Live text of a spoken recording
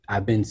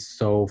I've been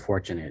so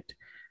fortunate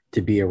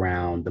to be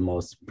around the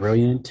most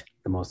brilliant,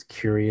 the most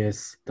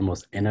curious, the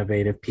most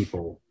innovative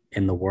people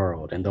in the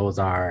world. And those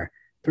are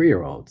 3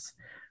 year olds.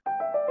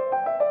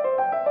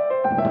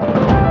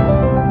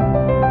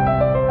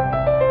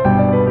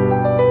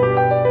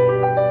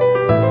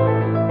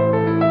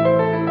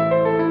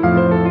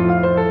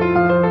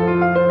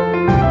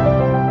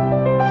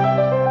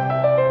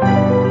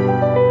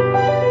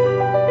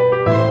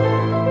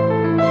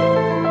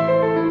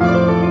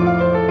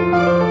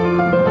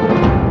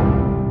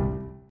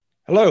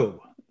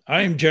 Hello,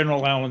 I'm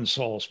General Alan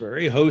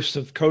Salisbury, host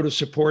of CODA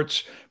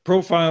Support's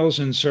Profiles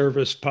in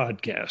Service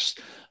podcast.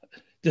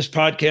 This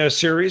podcast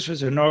series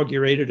was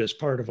inaugurated as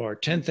part of our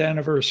 10th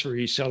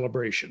anniversary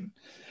celebration.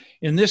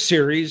 In this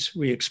series,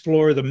 we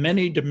explore the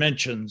many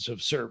dimensions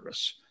of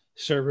service: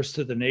 service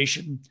to the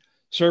nation,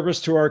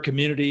 service to our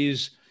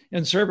communities,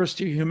 and service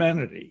to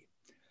humanity.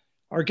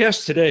 Our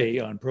guest today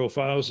on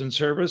Profiles in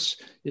Service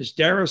is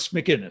Darris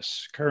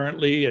McInnis,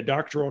 currently a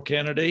doctoral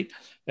candidate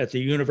at the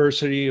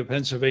University of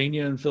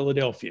Pennsylvania in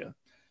Philadelphia.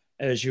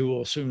 As you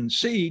will soon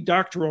see,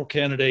 doctoral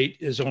candidate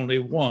is only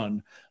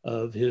one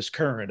of his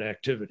current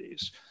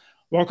activities.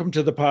 Welcome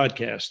to the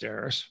podcast,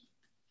 Darris.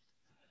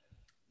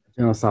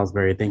 General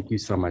Salisbury, thank you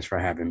so much for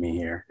having me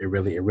here. It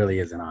really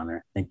is an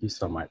honor. Thank you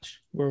so much.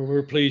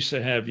 We're pleased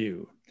to have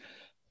you.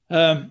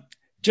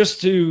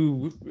 Just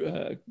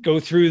to go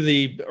through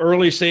the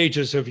early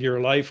stages of your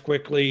life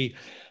quickly,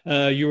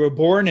 you were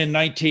born in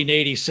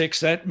 1986.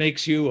 That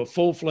makes you a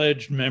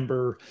full-fledged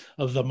member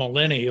of the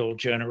millennial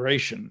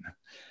generation.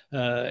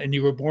 And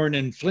you were born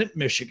in Flint,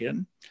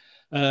 Michigan.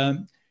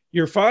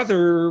 Your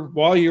father,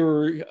 while you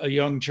were a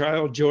young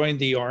child, joined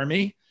the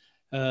Army.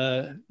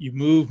 You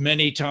moved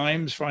many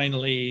times,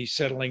 finally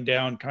settling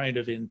down kind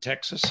of in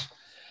Texas.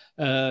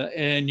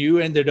 And you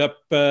ended up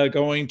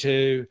going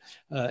to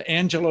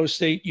Angelo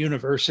State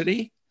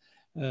University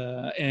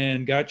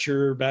and got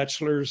your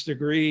bachelor's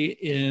degree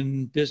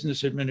in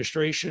business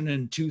administration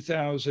in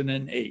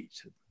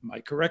 2008. Am I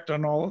correct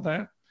on all of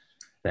that?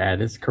 That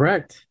is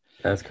correct.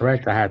 That's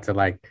correct. I had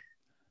to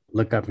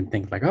look up and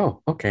think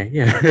oh, okay,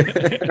 yeah.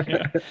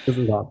 This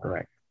is all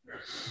correct.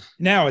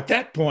 Now, at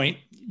that point,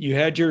 you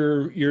had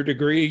your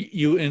degree,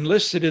 you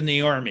enlisted in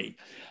the Army.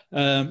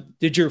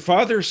 Did your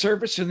father's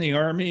service in the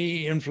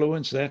Army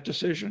influence that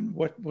decision?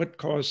 What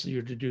caused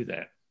you to do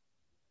that?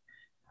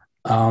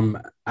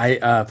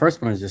 I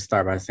first want to just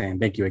start by saying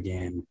thank you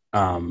again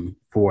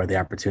for the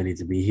opportunity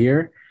to be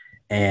here.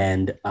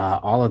 And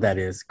all of that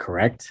is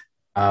correct.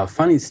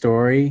 Funny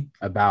story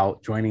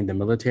about joining the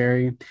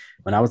military.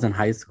 When I was in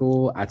high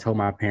school, I told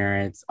my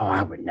parents, "Oh,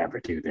 I would never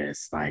do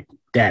this.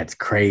 Dad's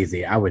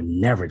crazy. I would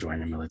never join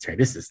the military.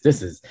 This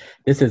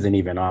isn't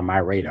even on my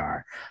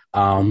radar."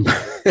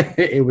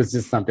 It was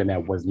just something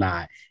that was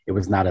not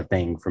a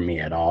thing for me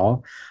at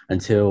all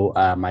until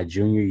my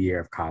junior year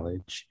of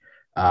college.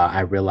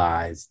 I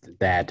realized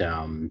that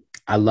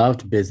I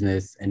loved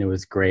business and it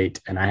was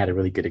great. And I had a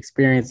really good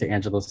experience at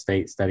Angelo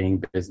State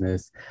studying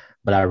business.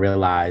 But I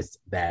realized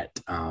that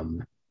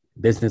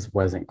business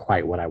wasn't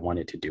quite what I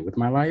wanted to do with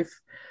my life.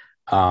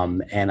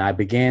 And I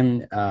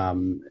began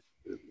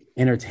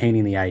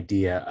entertaining the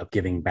idea of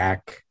giving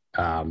back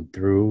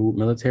through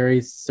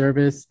military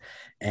service.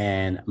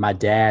 And my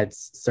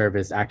dad's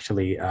service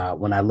actually,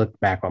 when I look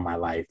back on my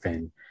life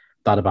and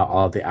thought about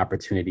all of the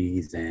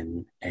opportunities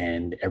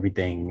and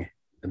everything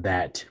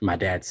that my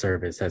dad's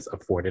service has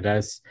afforded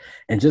us,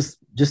 and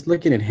just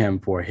looking at him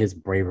for his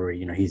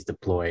bravery, he's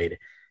deployed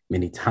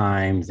many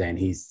times and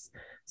he's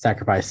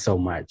sacrificed so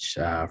much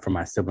for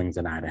my siblings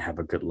and I to have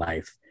a good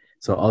life.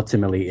 So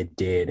ultimately it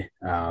did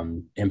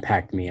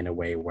impact me in a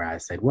way where I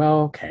said,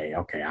 well, okay,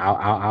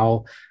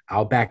 I'll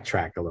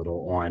backtrack a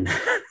little on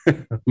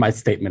my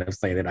statement of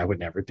saying that I would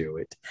never do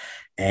it.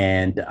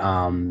 And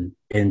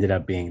it ended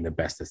up being the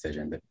best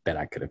decision that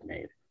I could have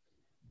made.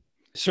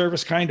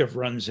 Service kind of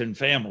runs in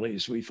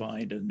families, we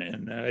find,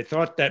 and I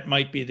thought that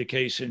might be the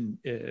case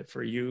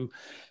for you,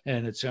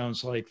 and it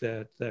sounds like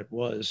that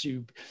was.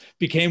 You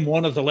became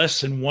one of the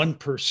less than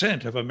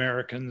 1% of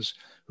Americans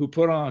who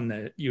put on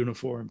that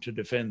uniform to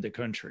defend the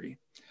country.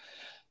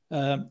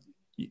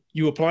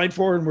 You applied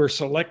for and were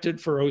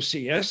selected for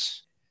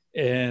OCS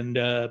and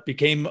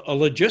became a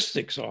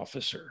logistics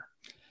officer.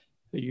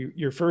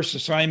 Your first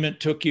assignment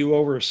took you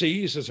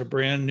overseas as a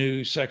brand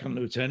new second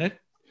lieutenant.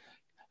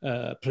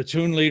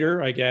 Platoon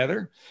leader, I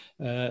gather.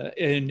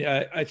 And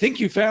I think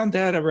you found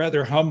that a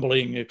rather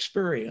humbling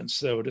experience,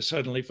 though, to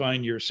suddenly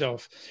find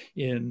yourself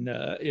in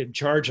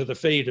charge of the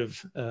fate of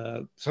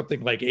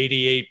something like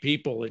 88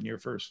 people in your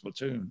first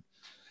platoon.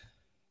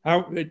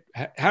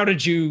 How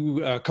did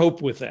you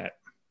cope with that?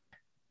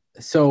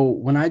 So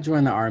when I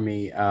joined the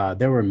Army,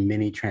 there were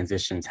many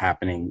transitions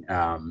happening,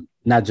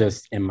 not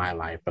just in my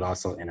life, but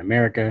also in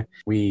America.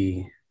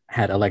 We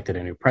had elected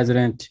a new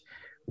president.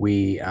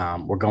 We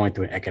were going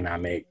through an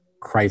economic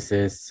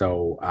crisis.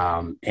 So,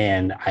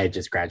 and I had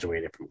just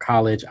graduated from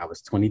college. I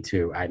was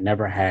 22. I'd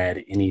never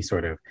had any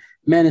sort of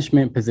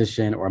management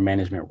position or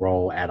management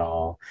role at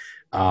all.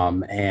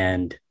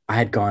 And I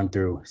had gone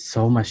through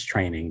so much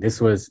training. This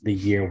was the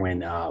year when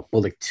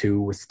Bullock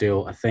 2 was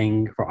still a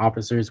thing for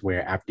officers,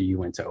 where after you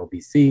went to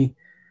OBC,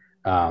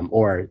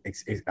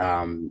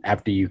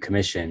 after you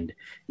commissioned,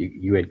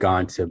 you had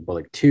gone to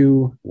Bullock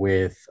 2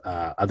 with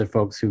other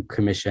folks who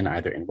commissioned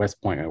either in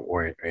West Point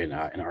or in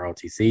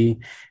ROTC.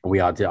 And we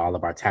all did all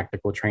of our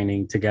tactical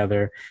training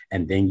together.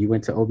 And then you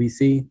went to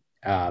OBC.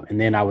 And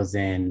then I was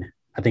in,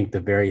 I think, the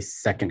very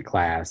second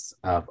class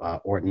of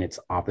ordnance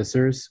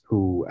officers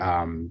who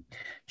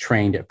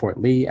trained at Fort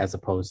Lee as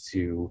opposed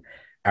to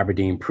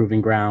Aberdeen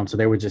Proving Ground. So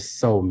there were just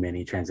so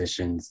many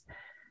transitions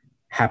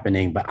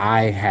happening, but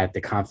I had the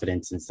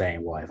confidence in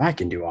saying, well, if I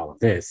can do all of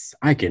this,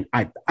 I can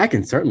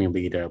certainly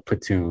lead a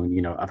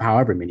platoon, of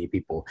however many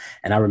people.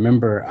 And I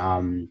remember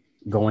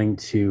going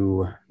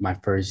to my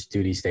first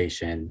duty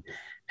station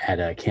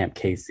at Camp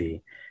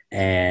Casey,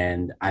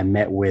 and I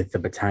met with the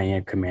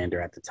battalion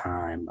commander at the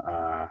time,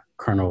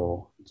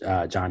 Colonel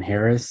John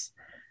Harris,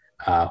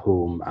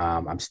 whom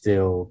I'm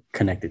still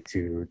connected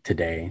to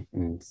today.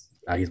 And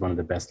he's one of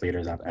the best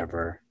leaders I've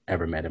ever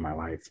met in my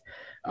life.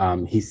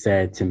 He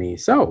said to me,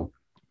 so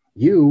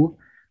you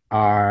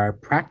are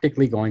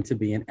practically going to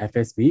be an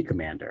FSB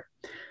commander.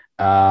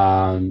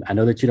 I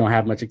know that you don't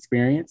have much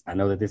experience. I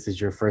know that this is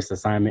your first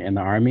assignment in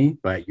the Army,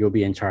 but you'll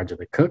be in charge of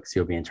the cooks.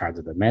 You'll be in charge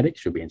of the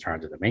medics. You'll be in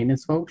charge of the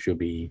maintenance folks. You'll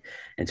be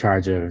in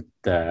charge of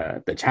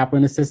the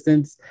chaplain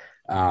assistants.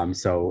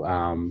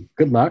 So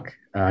good luck.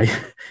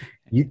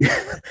 You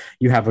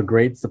you have a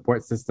great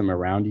support system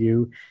around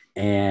you,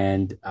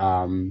 and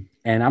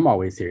I'm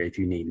always here if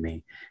you need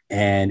me.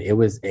 And it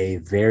was a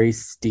very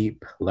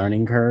steep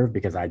learning curve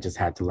because I just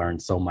had to learn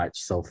so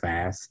much so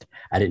fast.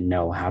 I didn't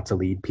know how to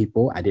lead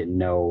people. I didn't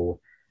know,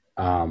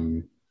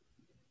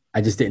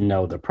 I just didn't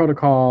know the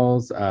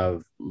protocols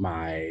of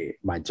my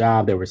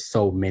job. There were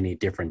so many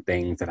different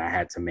things that I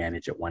had to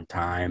manage at one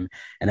time.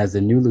 And as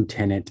a new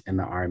lieutenant in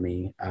the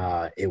Army,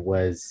 it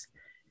was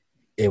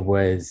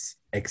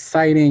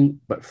exciting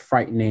but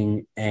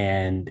frightening.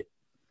 And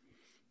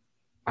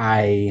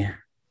I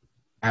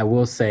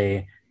will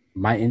say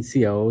my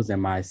NCOs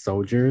and my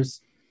soldiers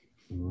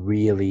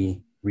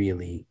really,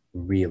 really,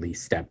 really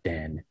stepped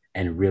in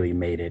and really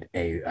made it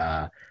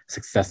a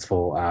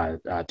successful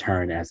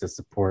turn as a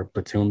support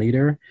platoon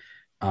leader.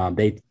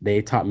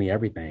 They taught me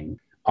everything,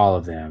 all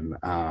of them.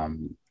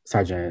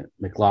 Sergeant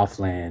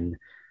McLaughlin,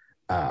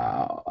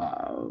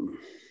 LeBron,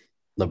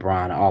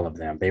 all of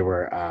them. They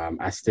were.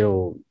 I'm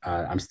still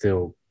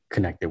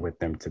connected with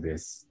them to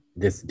this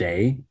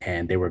day,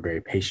 and they were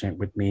very patient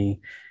with me,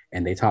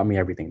 and they taught me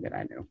everything that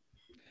I knew.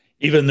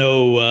 Even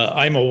though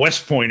I'm a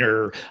West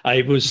Pointer,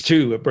 I was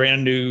too a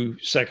brand new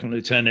second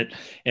lieutenant,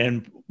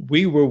 and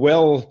we were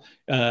well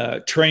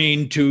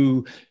trained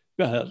to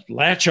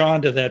latch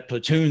on to that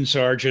platoon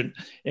sergeant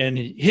and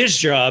his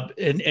job.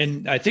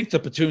 And I think the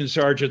platoon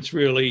sergeants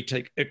really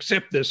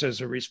accept this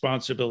as a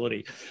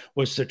responsibility,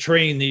 was to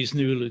train these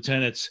new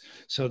lieutenants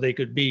so they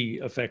could be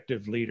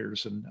effective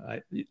leaders. And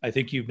I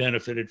think you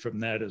benefited from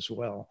that as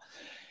well.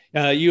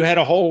 You had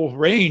a whole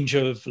range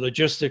of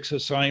logistics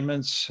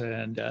assignments,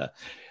 and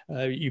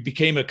you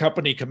became a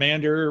company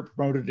commander,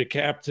 promoted to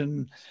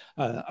captain.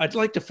 I'd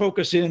like to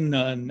focus in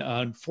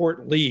on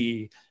Fort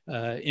Lee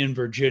in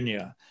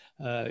Virginia.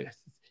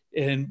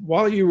 And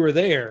while you were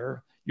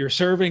there, you're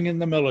serving in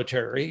the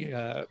military,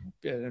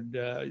 and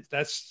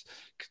that's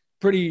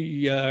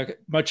pretty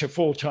much a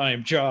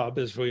full-time job,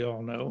 as we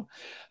all know.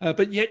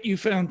 But yet you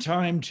found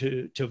time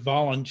to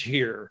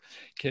volunteer.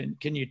 Can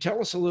you tell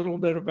us a little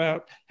bit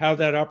about how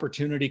that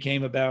opportunity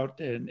came about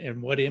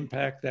and what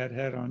impact that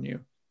had on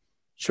you?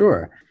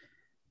 Sure.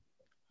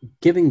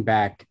 Giving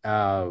back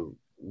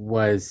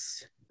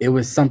was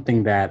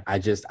something that I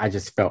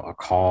just felt a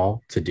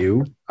call to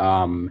do.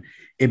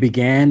 It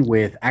began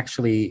with,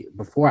 actually,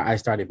 before I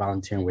started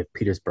volunteering with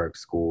Petersburg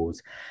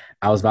schools,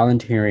 I was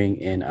volunteering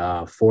in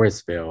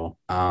Forestville.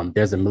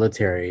 There's a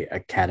military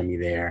academy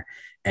there,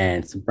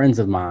 and some friends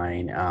of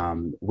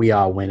mine, we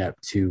all went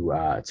up to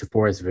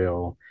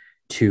Forestville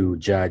to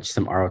judge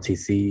some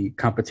ROTC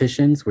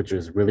competitions, which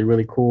was really,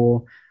 really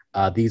cool.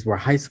 These were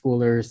high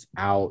schoolers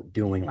out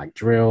doing like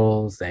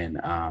drills,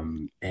 and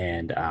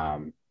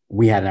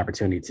we had an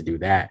opportunity to do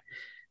that.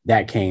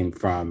 That came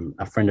from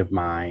a friend of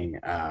mine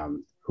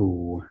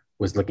who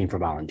was looking for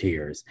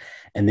volunteers.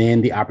 And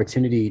then the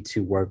opportunity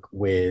to work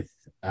with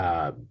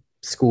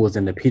schools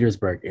in the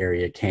Petersburg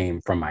area came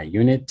from my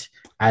unit.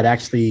 I'd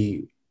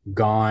actually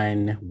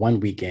gone one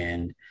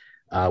weekend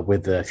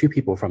with a few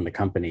people from the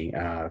company,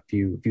 a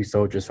few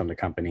soldiers from the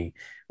company.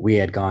 We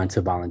had gone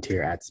to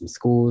volunteer at some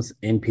schools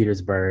in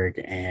Petersburg,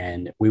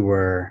 and we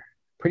were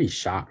pretty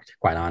shocked,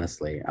 quite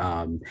honestly.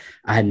 I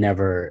had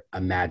never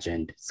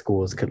imagined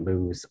schools could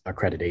lose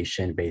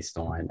accreditation based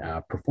on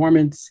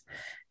performance.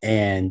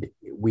 And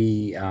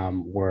we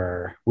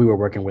were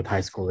working with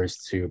high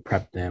schoolers to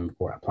prep them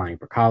for applying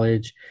for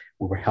college.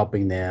 We were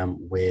helping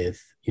them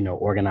with,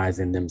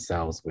 organizing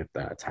themselves with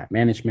time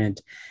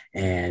management.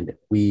 And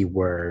we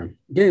were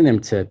getting them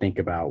to think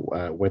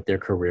about what their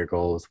career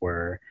goals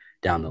were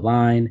down the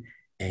line.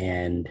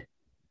 And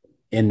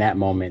in that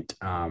moment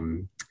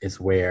is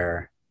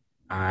where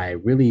I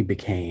really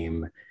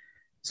became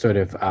sort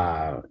of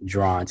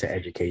drawn to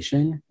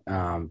education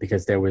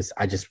because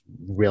I just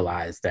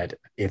realized that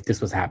if this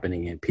was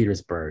happening in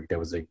Petersburg, there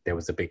was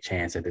a big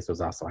chance that this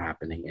was also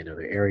happening in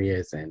other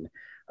areas and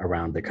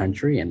around the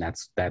country, and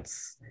that's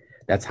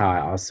how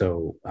I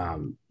also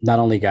not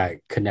only got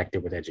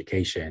connected with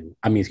education.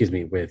 I mean, excuse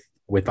me,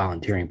 with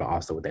volunteering, but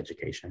also with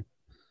education.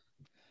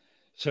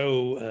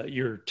 So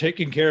you're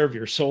taking care of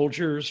your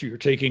soldiers, you're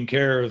taking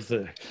care of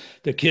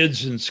the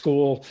kids in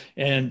school,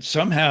 and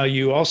somehow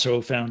you also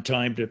found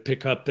time to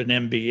pick up an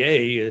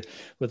MBA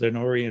with an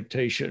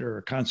orientation or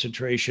a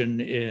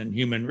concentration in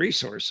human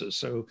resources.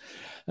 So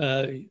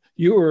uh,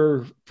 you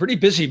were a pretty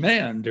busy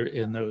man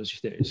in those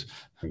days.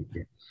 Thank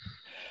you.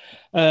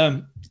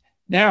 Um,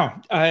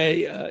 Now,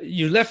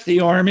 you left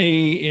the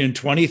Army in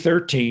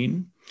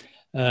 2013.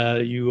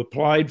 You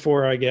applied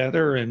for, I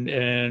gather,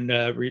 and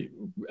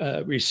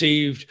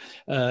received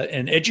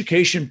an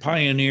Education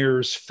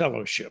Pioneers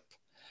Fellowship.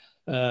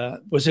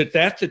 Was it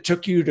that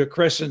took you to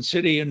Crescent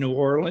City in New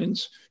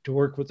Orleans to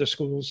work with the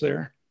schools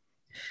there?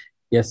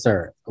 Yes,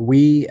 sir.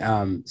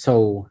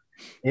 So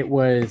it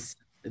was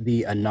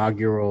the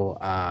inaugural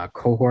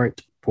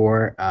cohort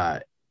for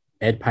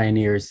Ed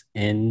Pioneers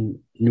in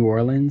New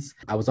Orleans.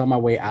 I was on my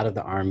way out of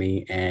the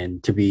Army,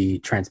 and to be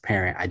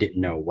transparent, I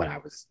didn't know what I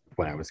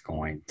was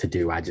going to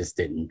do. I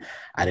didn't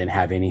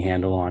have any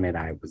handle on it.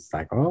 I was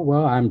like, oh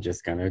well, I'm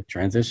just gonna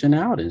transition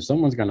out, and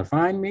someone's gonna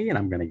find me, and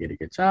I'm gonna get a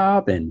good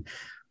job. And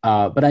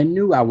but I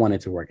knew I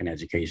wanted to work in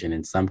education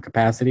in some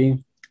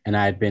capacity, and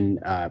I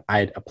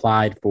had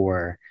applied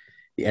for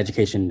the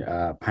Education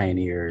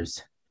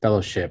Pioneers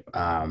Fellowship.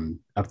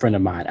 A friend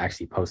of mine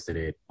actually posted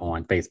it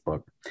on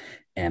Facebook,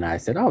 and I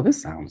said, "Oh,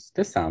 this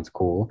sounds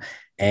cool."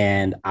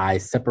 And I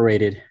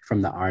separated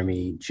from the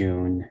Army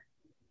June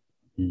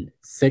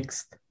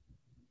 6th.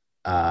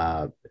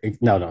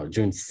 No,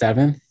 June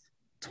 7th,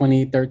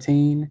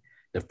 2013.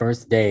 The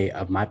first day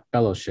of my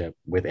fellowship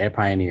with Ed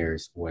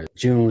Pioneers was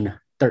June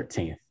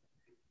 13th.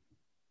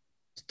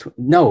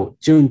 No,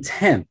 June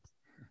 10th,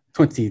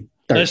 2013.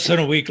 Less than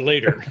a week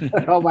later.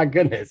 Oh my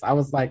goodness. I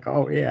was like,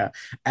 oh yeah.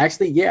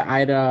 Actually, yeah,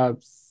 I'd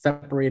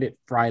separated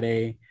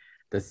Friday,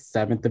 the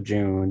 7th of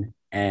June,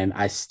 and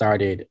I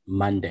started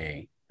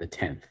Monday, the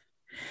 10th.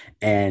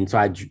 And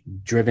so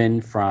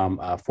driven from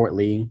Fort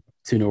Lee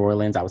to New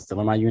Orleans. I was still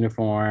in my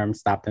uniform,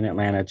 stopped in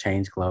Atlanta,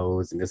 changed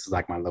clothes, and this was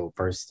like my little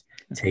first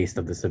taste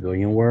of the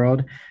civilian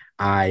world.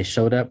 I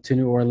showed up to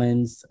New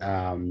Orleans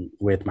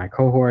with my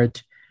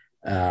cohort,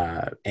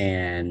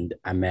 and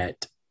I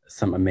met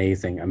some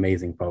amazing,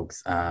 amazing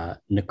folks.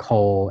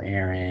 Nicole,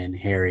 Aaron,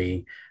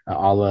 Harry,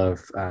 all of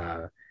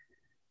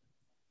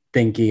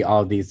Thinky,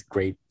 all of these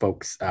great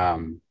folks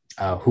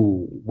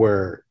who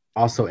were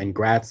also in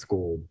grad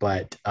school,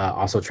 but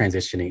also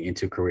transitioning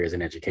into careers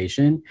in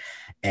education.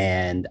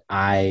 And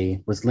I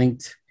was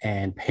linked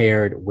and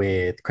paired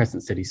with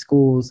Crescent City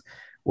Schools,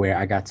 where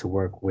I got to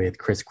work with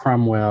Chris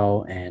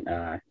Cromwell and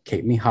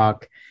Kate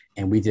Mihawk,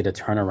 and we did a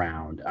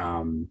turnaround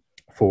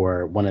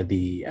for one of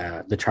the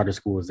charter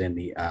schools in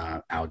the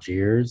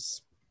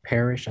Algiers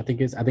parish, I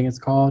think it's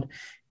called.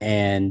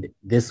 And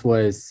this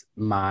was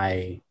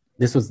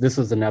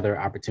another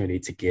opportunity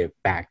to give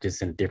back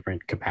just in a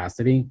different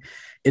capacity.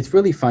 It's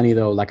really funny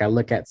though, like I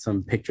look at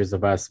some pictures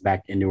of us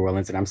back in New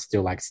Orleans and I'm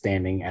still like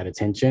standing at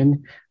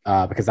attention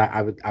because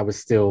I was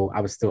still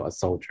a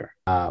soldier.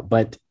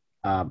 But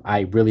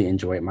I really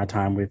enjoyed my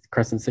time with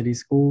Crescent City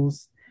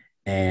Schools,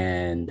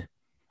 and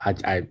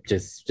I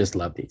just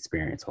love the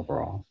experience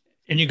overall.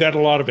 And you got a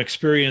lot of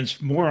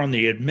experience more on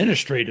the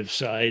administrative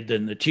side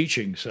than the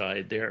teaching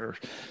side there.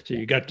 So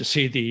you got to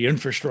see the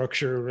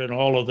infrastructure and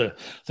all of the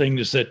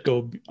things that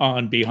go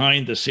on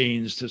behind the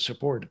scenes to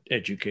support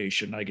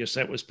education. I guess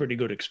that was pretty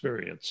good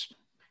experience.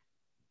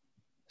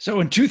 So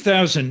in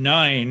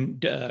 2009,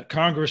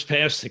 Congress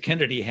passed the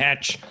Kennedy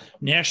Hatch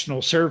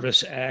National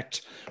Service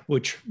Act,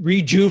 which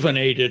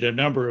rejuvenated a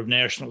number of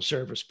national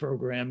service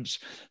programs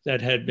that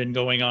had been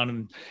going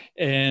on.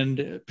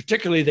 And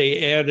particularly,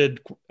 they added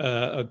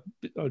a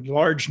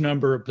large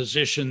number of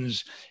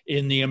positions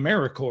in the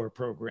AmeriCorps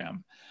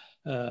program.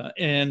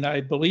 And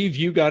I believe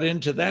you got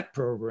into that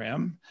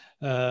program.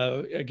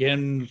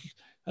 Again,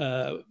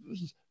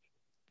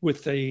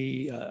 with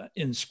the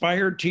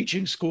Inspired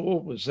Teaching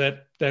School. Was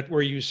that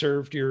where you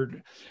served your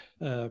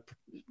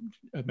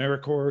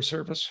AmeriCorps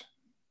service?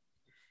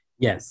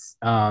 Yes,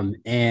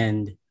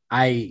 and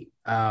I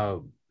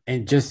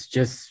and just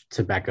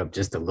to back up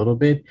just a little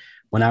bit,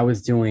 when I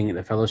was doing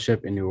the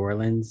fellowship in New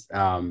Orleans,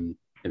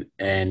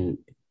 and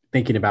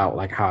thinking about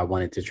like how I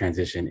wanted to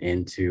transition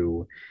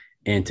into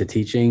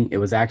teaching, it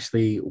was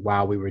actually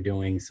while we were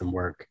doing some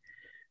work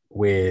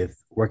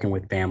with working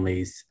with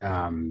families,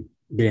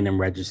 getting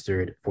them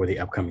registered for the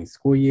upcoming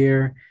school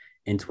year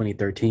in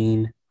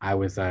 2013. I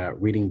was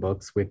reading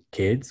books with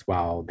kids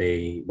while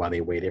they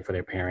waited for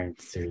their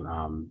parents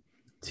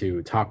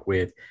to talk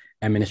with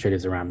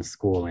administrators around the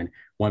school, and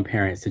one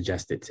parent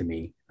suggested to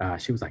me,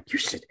 she was like, you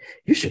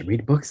should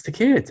read books to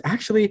kids.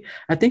 Actually,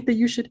 I think that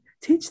you should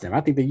teach them.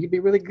 I think that you'd be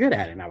really good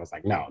at it. And I was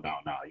like, no, no,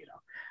 no,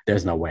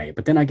 there's no way.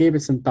 But then I gave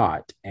it some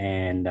thought,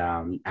 and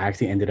I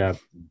actually ended up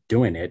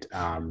doing it.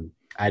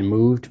 I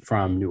moved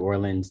from New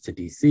Orleans to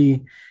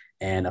DC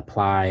and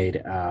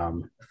applied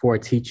for a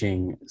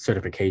teaching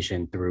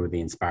certification through the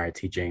Inspired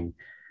Teaching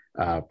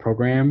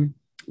program,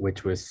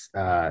 which was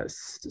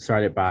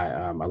started by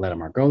Aletta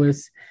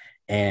Margolis.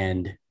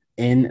 And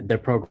in the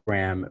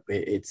program,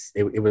 it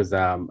was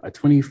a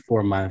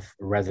 24-month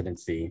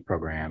residency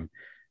program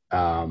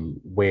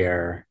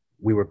where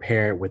we were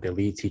paired with a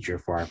lead teacher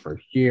for our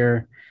first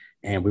year,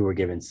 and we were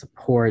given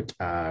support,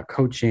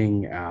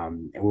 coaching,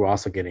 and we were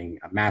also getting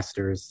a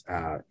master's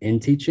in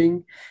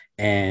teaching.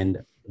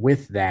 And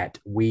with that,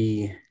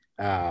 we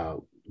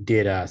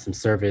did some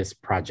service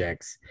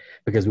projects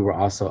because we were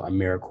also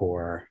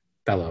AmeriCorps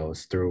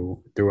fellows through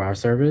our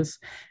service.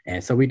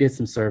 And so we did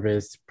some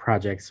service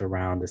projects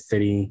around the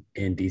city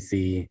in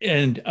DC.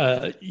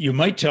 And you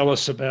might tell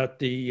us about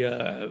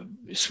the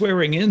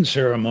swearing in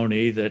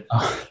ceremony that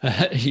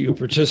you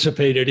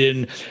participated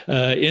in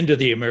into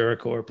the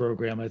AmeriCorps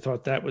program. I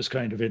thought that was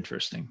kind of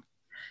interesting.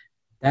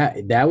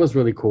 That was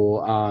really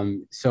cool.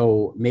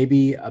 So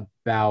maybe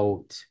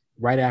about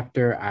right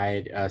after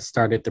I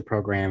started the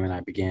program and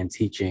I began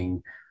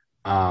teaching,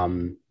 I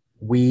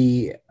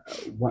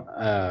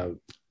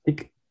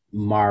think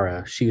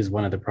Mara, she was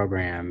one of the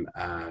program,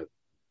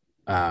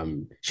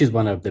 she's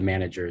one of the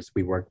managers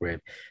we worked with.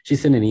 She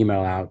sent an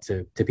email out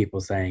to people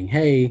saying,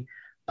 hey,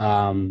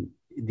 I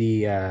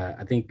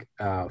think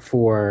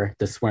for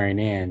the swearing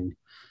in,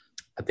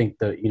 I think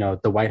the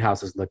White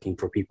House is looking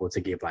for people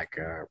to give like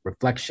a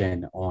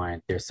reflection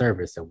on their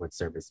service and what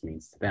service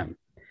means to them.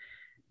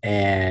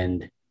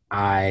 And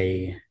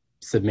I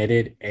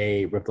submitted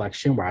a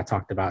reflection where I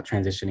talked about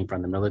transitioning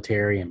from the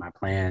military and my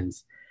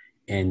plans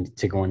and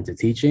to go into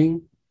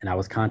teaching. And I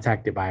was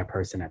contacted by a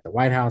person at the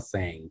White House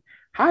saying,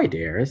 hi,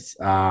 Darius,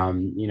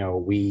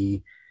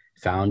 we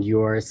found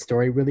your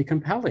story really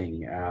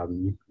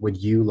compelling. Would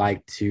you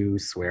like to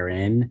swear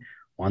in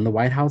on the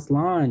White House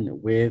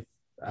lawn with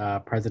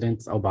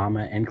Presidents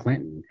Obama and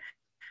Clinton?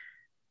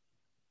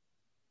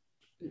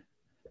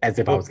 As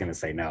if I was going to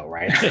say no,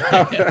 right?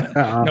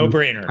 No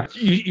brainer.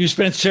 You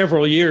spent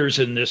several years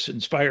in this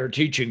Inspired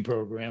Teaching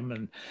program,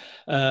 and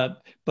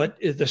but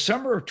in the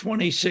summer of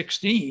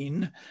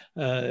 2016,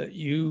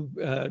 you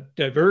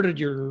diverted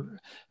your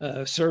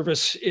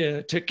service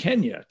to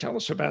Kenya. Tell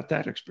us about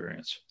that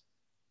experience.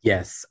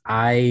 Yes,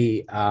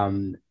 I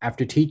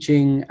after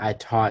teaching, I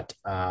taught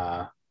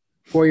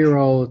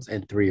 4-year-olds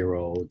and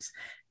 3-year-olds,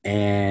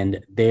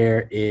 and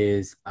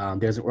there's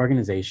an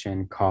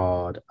organization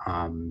called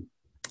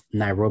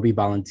Nairobi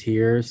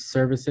Volunteers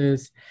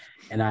Services,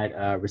 and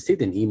I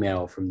received an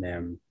email from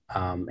them,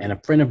 and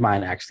a friend of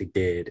mine actually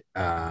did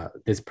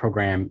this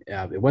program.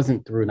 It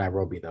wasn't through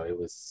Nairobi though; it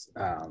was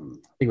I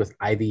think it was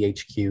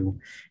IVHQ,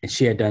 and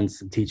she had done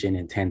some teaching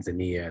in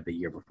Tanzania the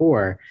year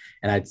before,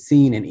 and I'd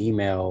seen an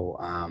email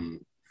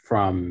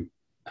from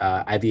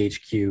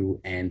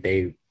IVHQ, and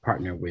they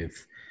partner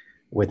with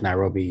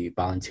Nairobi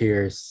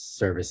Volunteers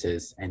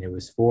Services, and it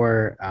was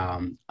for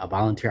a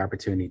volunteer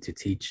opportunity to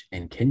teach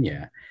in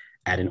Kenya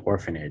at an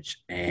orphanage.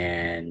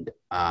 And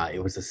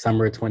it was the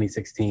summer of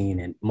 2016,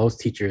 and most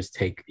teachers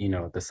take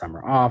the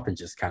summer off and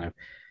just kind of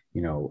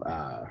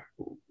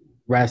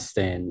rest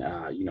and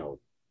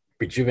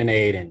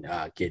rejuvenate and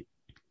get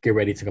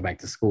ready to go back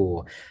to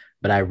school.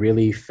 But I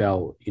really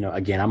felt,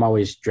 again, I'm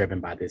always driven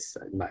by this,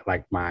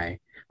 like my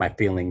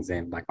feelings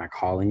and like my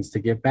callings to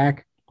give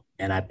back.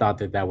 And I thought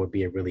that would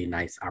be a really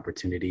nice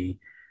opportunity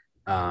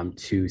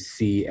to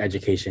see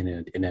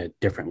education in a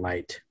different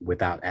light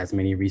without as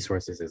many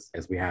resources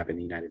as we have in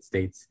the United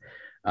States.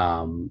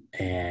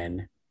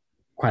 And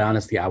quite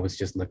honestly, I was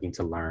just looking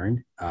to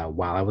learn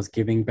while I was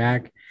giving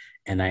back.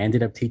 And I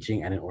ended up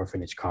teaching at an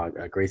orphanage called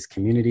Grace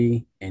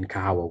Community in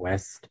Kahawa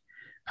West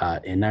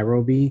in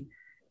Nairobi.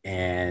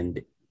 And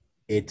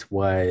it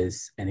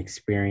was an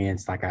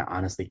experience like I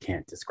honestly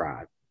can't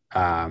describe.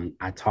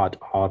 I taught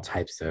all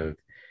types of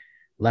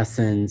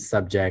lessons,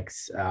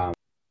 subjects.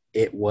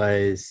 It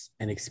was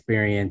an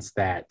experience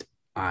that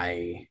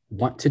I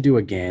want to do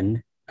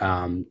again.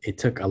 It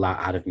took a lot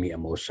out of me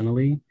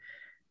emotionally.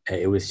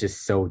 It was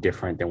just so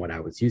different than what I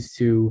was used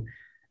to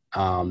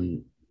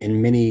in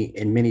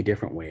many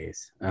different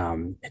ways.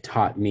 It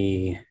taught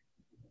me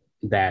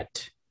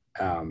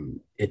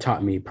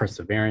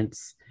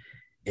perseverance.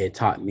 It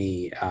taught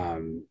me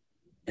an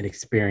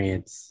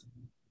experience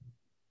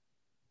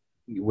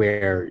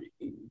where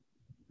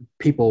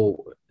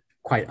people,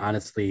 quite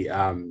honestly,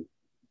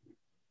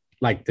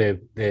 like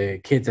the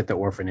kids at the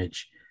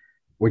orphanage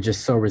were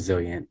just so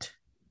resilient,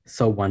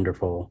 so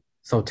wonderful,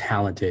 so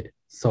talented,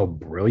 so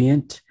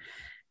brilliant.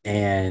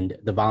 And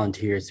the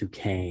volunteers who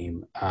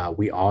came,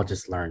 we all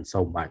just learned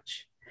so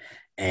much.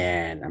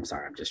 And I'm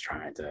sorry, I'm just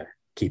trying to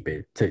keep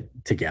it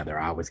together.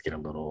 I always get a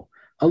little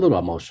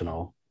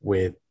emotional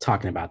with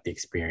talking about the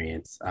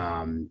experience.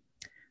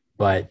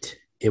 But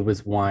it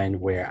was one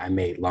where I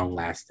made long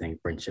lasting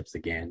friendships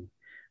again.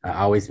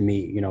 I always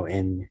meet,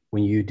 and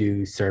when you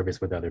do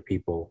service with other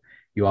people,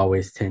 you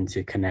always tend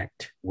to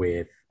connect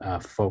with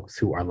folks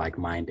who are like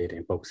minded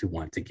and folks who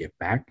want to give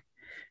back.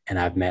 And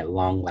I've met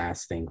long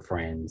lasting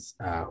friends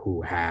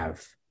who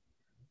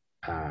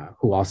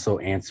also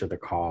answer the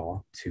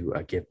call to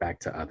give back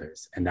to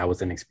others. And that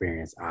was an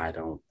experience I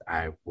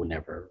will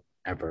never,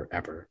 ever,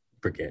 ever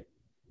forget.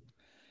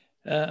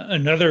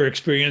 Another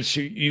experience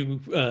you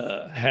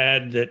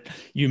had that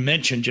you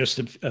mentioned just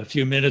a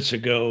few minutes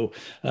ago,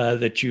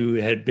 that you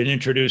had been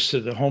introduced to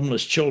the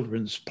Homeless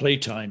Children's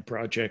Playtime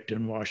Project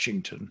in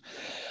Washington.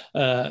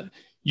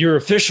 Your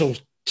official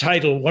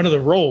title, one of the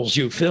roles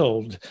you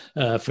filled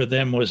for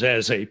them, was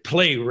as a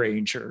play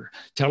ranger.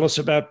 Tell us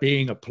about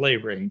being a play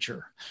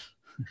ranger.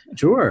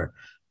 Sure.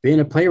 Being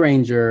a play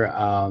ranger.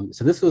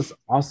 So this was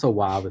also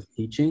while I was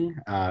teaching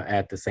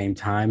at the same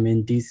time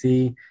in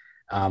DC.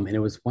 And it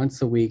was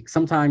once a week,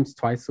 sometimes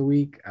twice a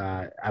week.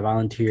 I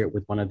volunteered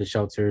with one of the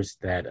shelters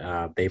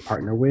that they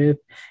partner with.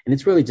 And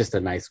it's really just a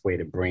nice way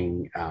to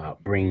bring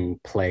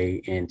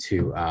play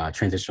into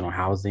transitional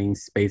housing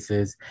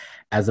spaces.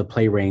 As a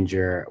play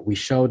ranger, we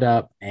showed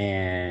up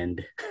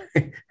and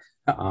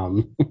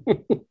um,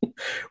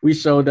 we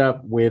showed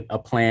up with a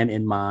plan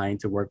in mind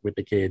to work with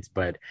the kids,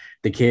 but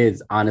the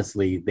kids,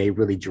 honestly, they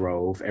really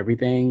drove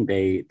everything.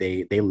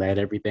 They led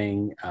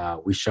everything.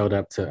 We showed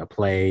up to a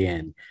play,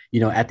 and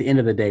at the end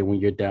of the day, when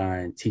you're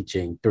done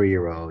teaching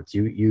 3-year-olds,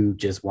 you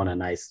just want a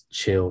nice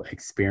chill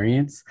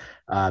experience.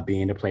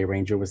 Being a play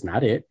ranger was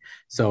not it,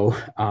 so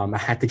I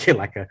had to get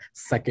like a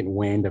second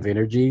wind of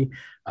energy.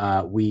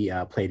 We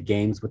played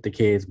games with the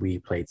kids. We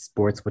played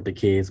sports with the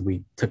kids.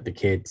 We took the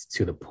kids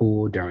to the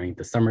pool during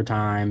the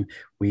summertime.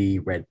 We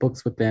read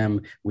books with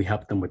them. We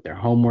helped them with their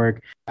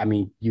homework. I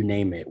mean, you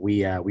name it.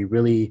 We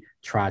really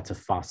tried to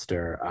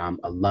foster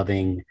a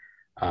loving,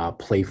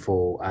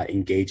 playful,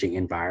 engaging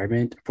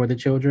environment for the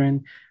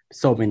children.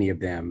 So many of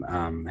them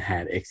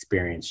had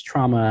experienced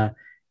trauma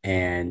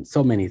and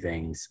so many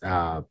things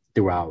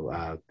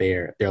throughout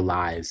their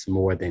lives,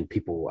 more than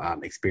people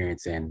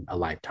experience in a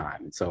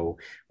lifetime. And so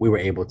we were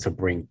able to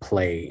bring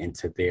play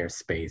into their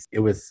space. It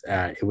was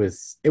a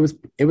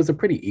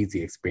pretty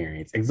easy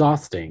experience,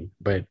 exhausting,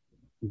 but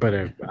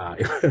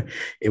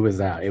it was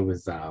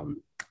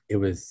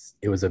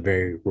a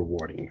very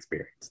rewarding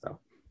experience, though.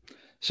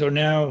 So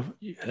now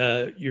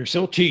you're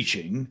still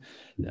teaching,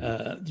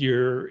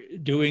 you're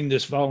doing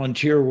this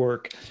volunteer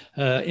work,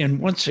 and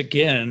once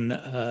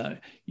again,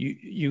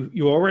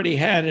 you already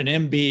had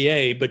an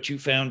MBA, but you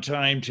found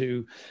time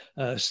to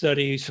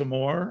study some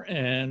more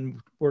and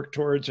work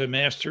towards a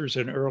master's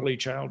in early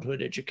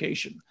childhood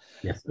education,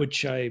 yes,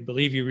 which I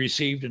believe you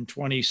received in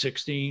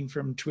 2016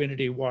 from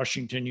Trinity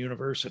Washington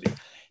University.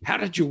 How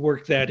did you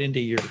work that into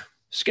your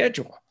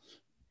schedule?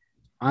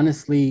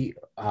 Honestly,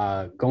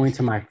 going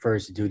to my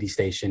first duty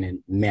station and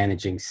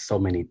managing so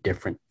many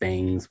different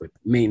things with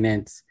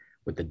maintenance,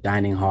 with the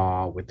dining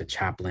hall, with the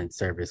chaplain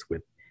service,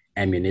 with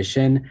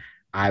ammunition,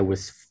 I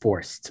was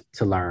forced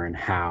to learn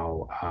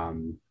how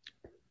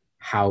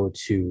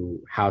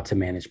to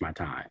manage my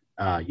time.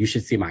 You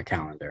should see my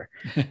calendar.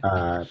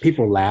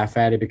 People laugh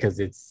at it because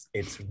it's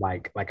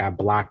like I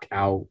block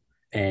out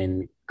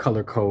and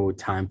color code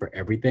time for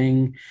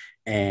everything.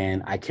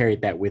 And I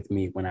carried that with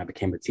me when I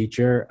became a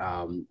teacher.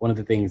 One of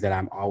the things that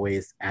I'm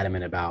always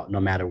adamant about, no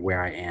matter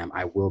where I am,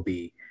 I will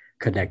be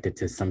connected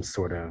to some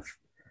sort of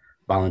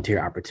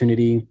volunteer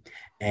opportunity.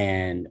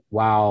 And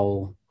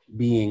while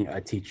being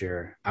a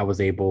teacher, I was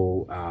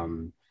able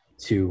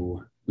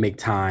to make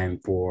time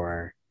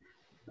for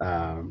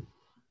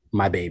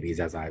my babies,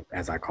 as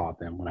I called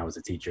them when I was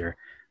a teacher,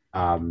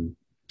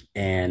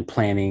 and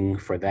planning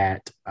for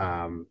that.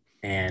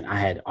 And I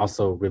had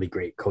also really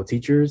great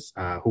co-teachers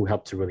who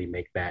helped to really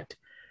make that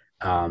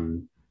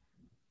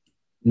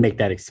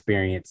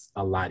experience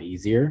a lot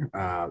easier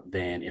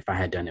than if I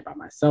had done it by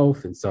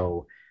myself. And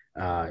so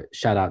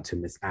shout out to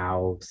Miss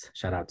Alves,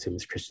 shout out to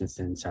Miss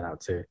Christensen, shout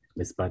out to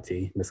Miss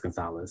Butty, Miss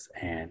Gonzalez,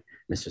 and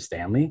Mr.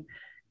 Stanley,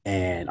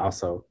 and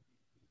also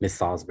Miss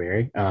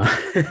Salisbury,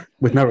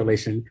 with no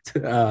relation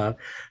to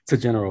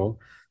General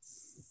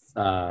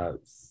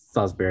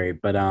Salisbury.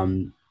 But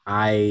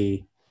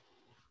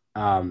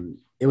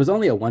it was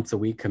only a once a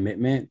week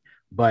commitment,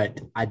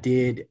 but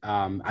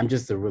I'm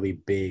just a really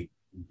big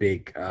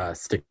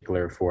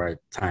stickler for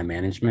time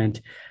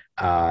management.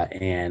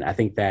 And I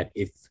think that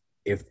if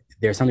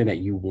there's something that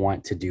you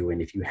want to do,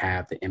 and if you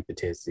have the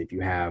impetus, if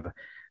you have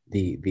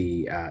the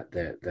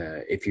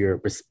if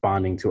you're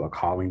responding to a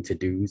calling to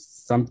do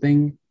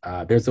something,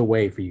 there's a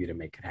way for you to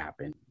make it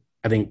happen.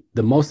 I think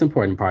the most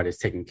important part is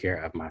taking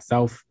care of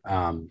myself,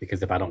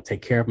 because if I don't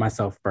take care of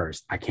myself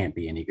first, I can't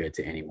be any good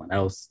to anyone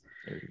else.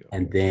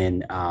 And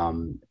then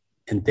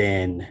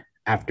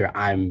after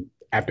I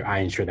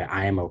ensure that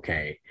I am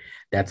okay,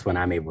 that's when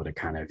I'm able to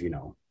kind of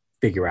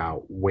figure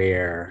out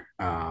where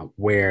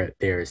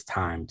there's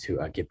time to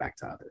get back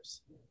to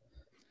others.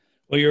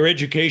 Well, your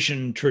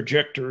education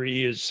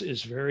trajectory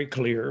is very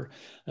clear.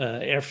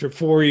 After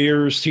 4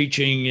 years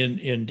teaching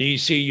in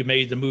DC, you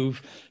made the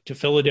move to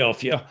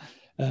Philadelphia.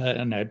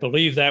 And I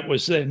believe that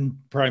was then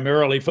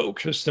primarily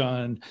focused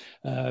on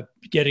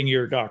getting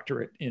your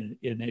doctorate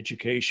in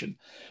education.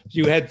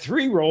 You had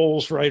three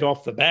roles right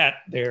off the bat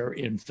there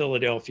in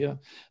Philadelphia.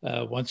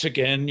 Once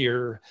again,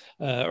 you're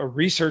a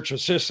research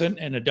assistant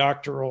and a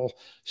doctoral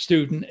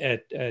student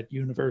at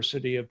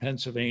University of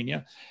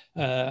Pennsylvania.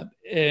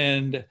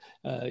 And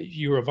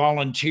you're a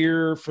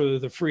volunteer for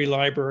the Free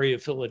Library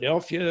of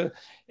Philadelphia,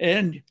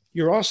 and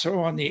you're also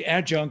on the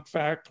adjunct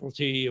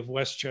faculty of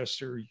West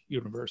Chester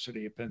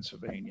University of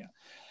Pennsylvania.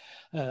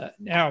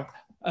 Now,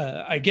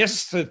 I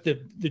guess that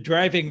the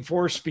driving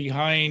force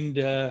behind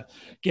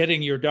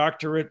getting your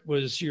doctorate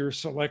was your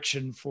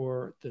selection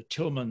for the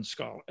Tillman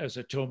Scholar as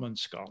a Tillman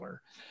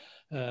Scholar.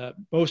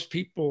 Most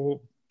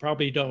people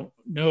probably don't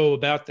know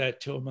about that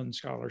Tillman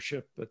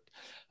Scholarship, but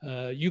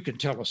you can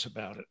tell us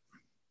about it.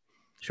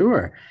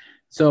 Sure.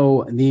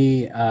 So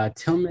the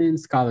Tillman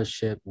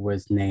Scholarship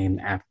was named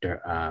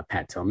after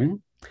Pat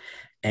Tillman.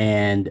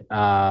 And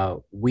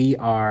we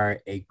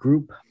are a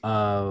group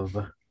of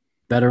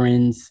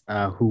veterans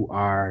who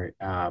are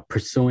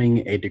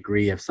pursuing a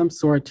degree of some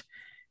sort,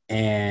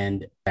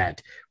 and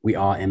that we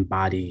all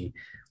embody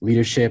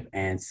leadership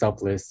and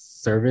selfless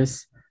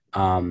service.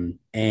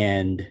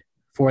 And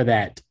for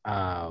that,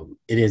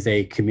 it is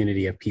a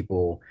community of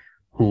people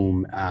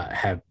whom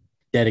have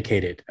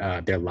dedicated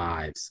their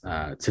lives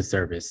to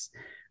service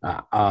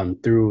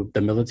through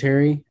the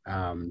military,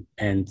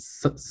 and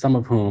some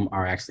of whom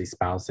are actually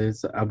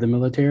spouses of the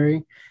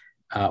military,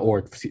 or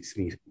excuse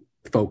me,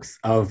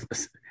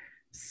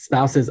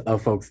 spouses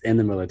of folks in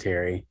the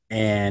military.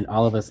 And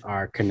all of us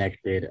are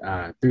connected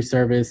through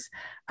service.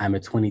 I'm a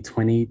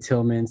 2020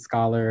 Tillman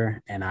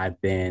Scholar, and I've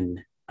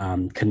been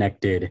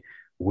connected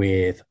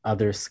with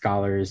other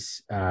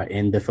scholars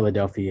in the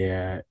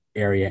Philadelphia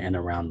area and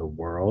around the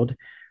world.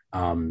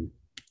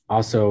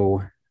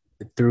 Also,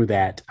 through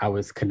that, I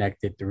was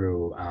connected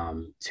through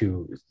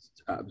to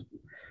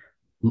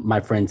my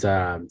friends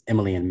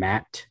Emily and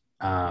Matt,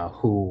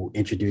 who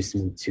introduced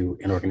me to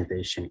an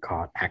organization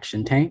called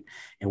Action Tank.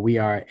 And we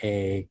are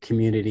a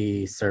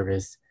community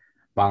service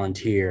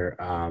volunteer,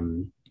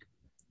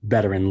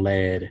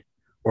 veteran-led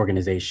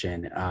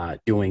organization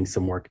doing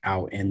some work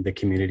out in the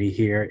community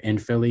here in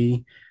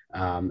Philly.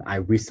 I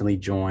recently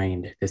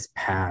joined this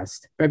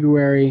past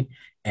February,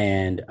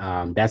 and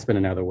that's been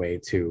another way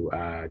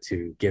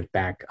to give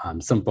back.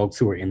 Some folks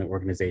who are in the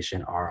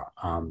organization are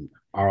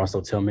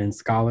also Tillman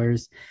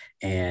scholars,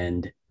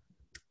 and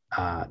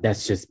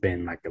that's just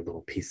been like a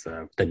little piece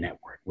of the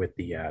network with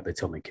the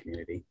Tillman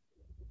community.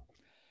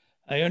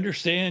 I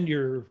understand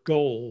your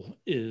goal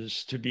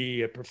is to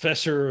be a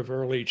professor of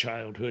early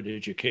childhood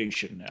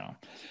education now.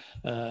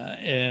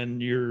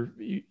 And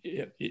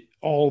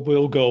all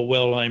will go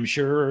well, I'm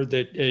sure,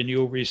 and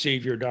you'll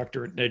receive your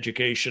doctorate in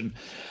education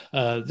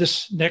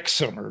this next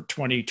summer,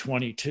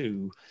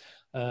 2022.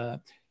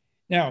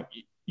 Now,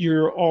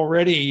 you're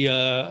already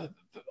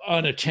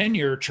on a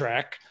tenure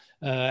track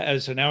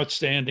as an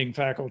outstanding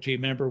faculty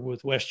member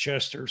with West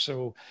Chester.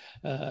 So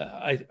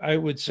I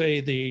would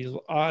say the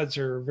odds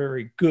are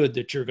very good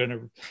that you're going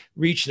to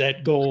reach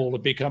that goal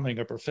of becoming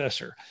a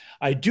professor.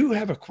 I do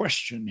have a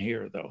question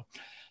here, though.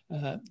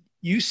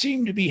 You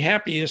seem to be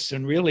happiest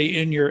and really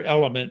in your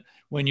element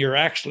when you're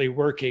actually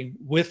working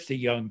with the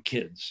young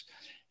kids.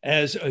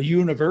 As a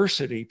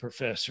university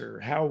professor,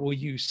 how will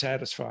you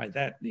satisfy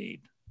that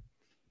need?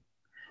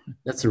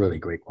 That's a really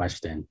great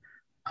question.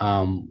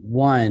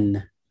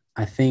 One,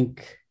 I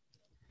think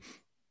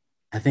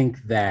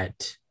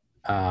that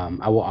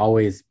I will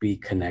always be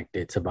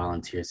connected to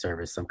volunteer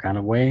service some kind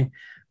of way.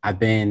 I've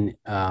been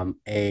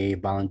a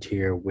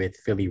volunteer with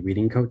Philly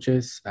Reading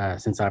Coaches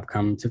since I've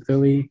come to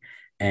Philly,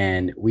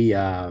 and we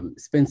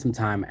spend some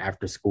time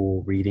after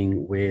school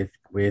reading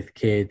with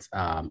kids,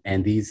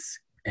 and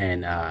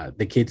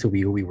the kids who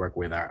we work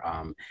with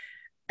are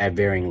at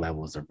varying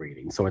levels of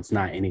reading. So it's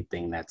not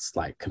anything that's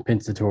like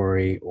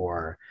compensatory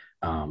or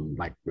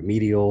like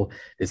remedial.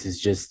 This is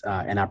just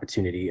an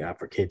opportunity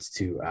for kids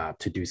to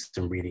do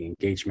some reading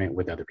engagement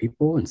with other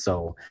people. And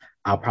so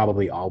I'll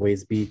probably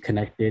always be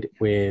connected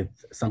with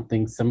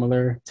something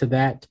similar to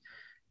that.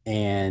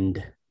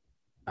 And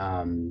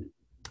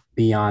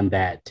beyond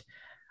that,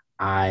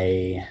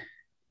 I've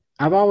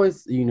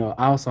always,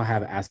 I also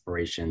have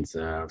aspirations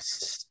of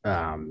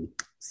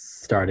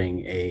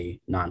starting a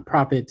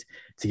nonprofit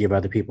to give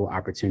other people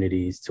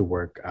opportunities to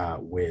work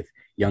with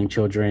young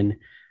children.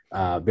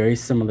 Very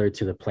similar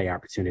to the play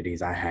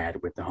opportunities I had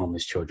with the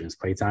Homeless Children's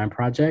Playtime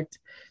Project.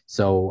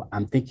 So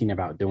I'm thinking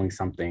about doing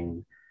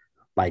something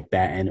like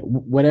that. And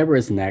whatever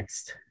is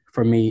next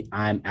for me,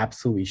 I'm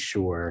absolutely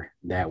sure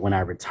that when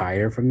I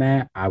retire from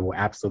that, I will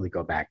absolutely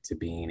go back to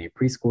being a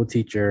preschool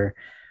teacher,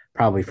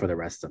 probably for the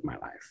rest of my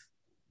life.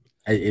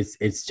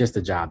 It's just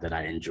a job that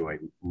I enjoy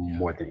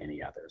more than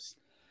any others.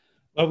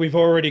 Well, we've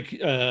already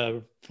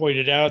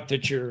pointed out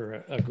that you're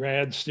a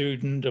grad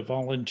student, a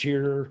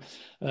volunteer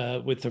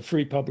with the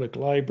Free Public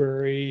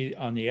Library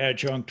on the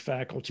adjunct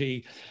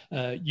faculty.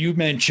 You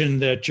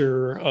mentioned that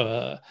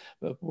your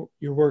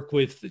work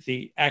with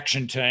the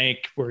Action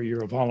Tank, where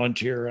you're a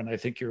volunteer, and I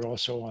think you're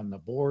also on the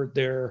board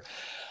there.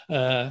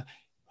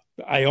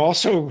 I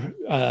also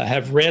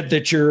have read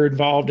that you're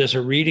involved as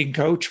a reading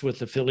coach with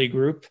the Philly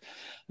group.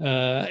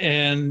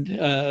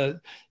 Another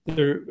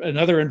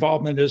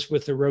involvement is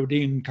with the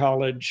Rodin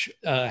College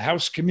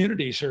House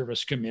Community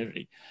Service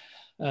Community.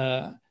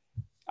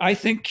 I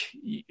think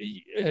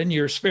in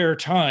your spare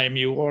time,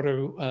 you ought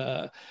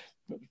to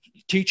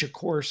teach a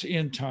course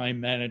in time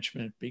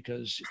management,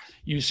 because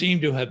you seem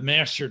to have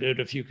mastered it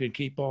if you could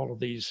keep all of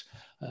these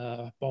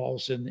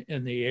balls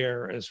in the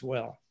air as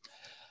well.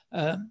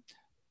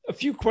 A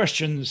few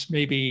questions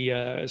maybe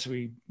as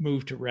we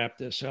move to wrap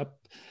this up.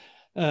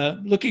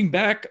 Looking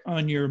back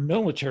on your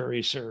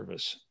military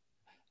service,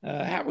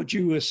 how would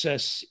you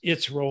assess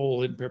its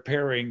role in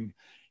preparing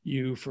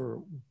you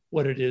for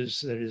what it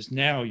is that is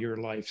now your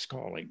life's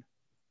calling?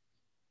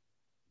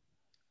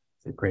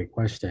 It's a great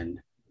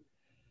question.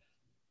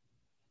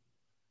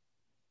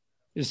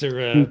 Is there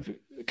a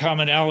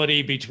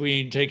commonality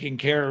between taking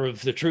care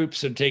of the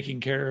troops and taking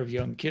care of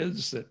young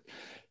kids that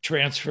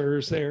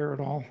transfers there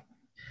at all?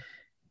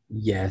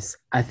 Yes,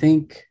 I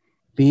think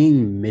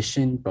being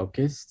mission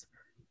focused,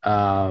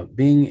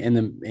 being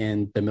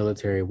in the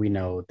military, we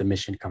know the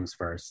mission comes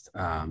first.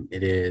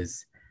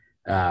 It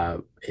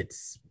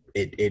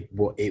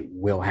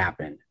will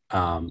happen.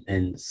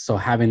 And so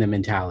having the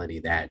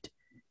mentality that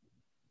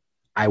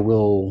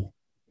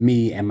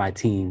me and my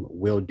team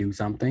will do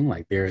something,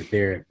 like there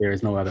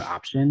is no other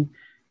option,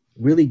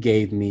 really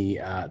gave me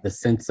the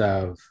sense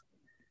of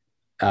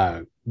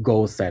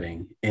goal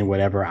setting in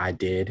whatever I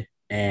did.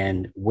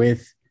 And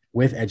with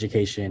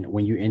education,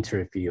 when you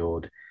enter a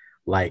field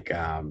like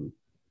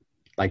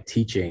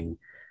teaching,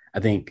 I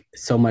think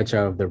so much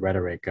of the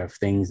rhetoric of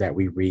things that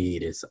we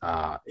read is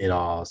it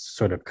all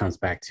sort of comes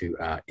back to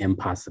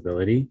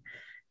impossibility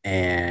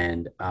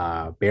and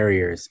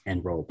barriers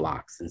and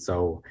roadblocks. And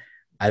so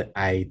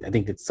I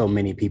think that so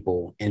many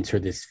people enter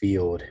this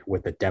field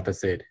with a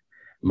deficit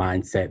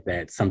mindset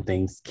that some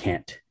things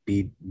can't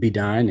be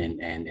done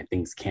and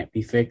things can't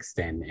be fixed,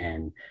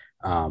 and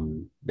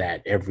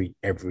that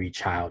every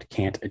child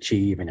can't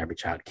achieve and every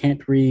child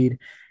can't read.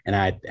 And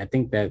I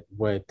think that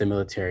what the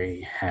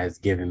military has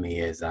given me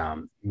is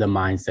the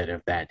mindset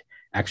of that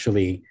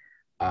actually,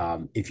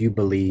 if you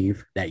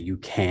believe that you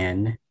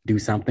can do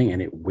something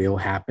and it will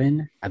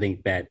happen, I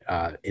think that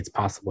it's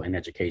possible in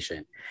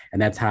education.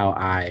 And that's how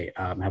I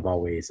have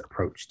always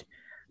approached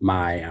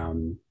my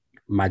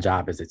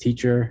job as a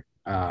teacher,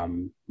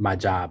 my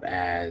job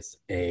as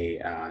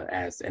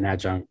an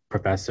adjunct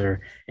professor,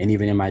 and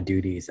even in my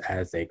duties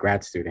as a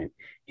grad student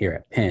here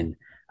at Penn.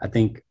 I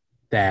think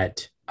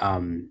that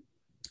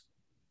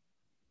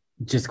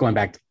just going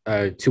back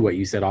to what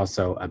you said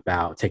also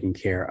about taking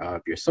care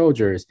of your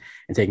soldiers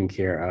and taking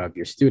care of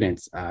your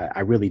students, I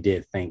really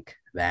did think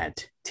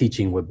that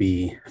teaching would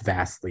be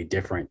vastly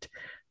different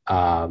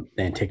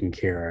than taking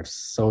care of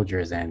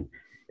soldiers. And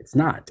it's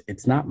not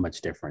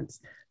much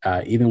difference.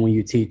 Even when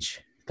you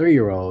teach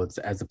 3-year-olds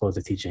as opposed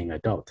to teaching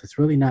adults, it's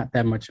really not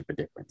that much of a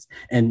difference.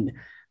 And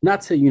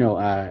not to,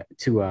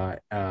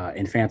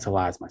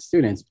 infantilize my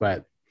students,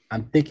 but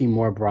I'm thinking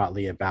more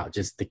broadly about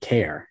just the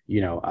care.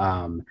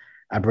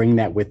 I bring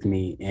that with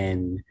me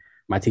in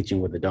my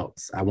teaching with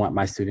adults. I want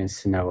my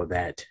students to know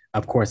that,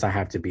 of course, I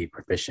have to be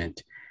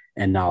proficient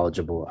and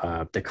knowledgeable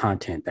of the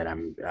content that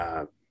I'm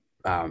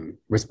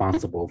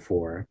responsible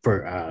for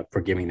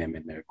giving them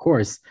in their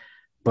course.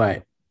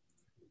 But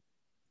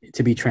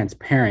to be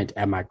transparent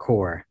at my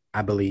core,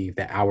 I believe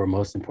that our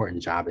most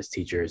important job as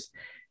teachers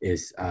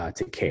is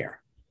to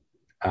care.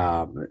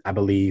 I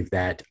believe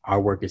that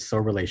our work is so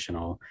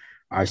relational.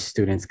 Our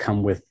students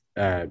come with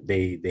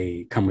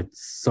they come with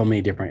so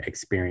many different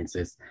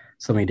experiences,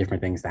 so many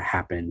different things that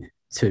happen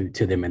to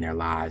them in their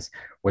lives,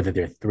 whether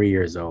they're 3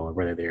 years old,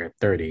 whether they're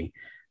 30.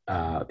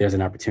 There's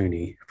an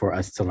opportunity for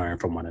us to learn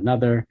from one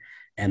another.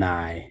 And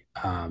I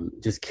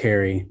just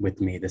carry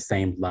with me the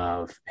same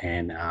love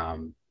and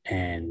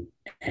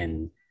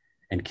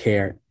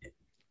care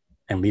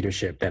and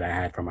leadership that I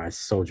had for my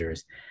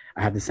soldiers.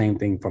 I have the same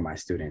thing for my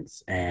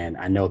students. And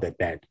I know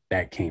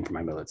that came from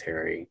my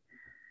military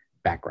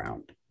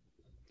background.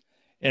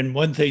 And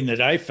one thing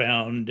that I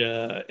found,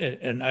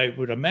 and I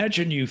would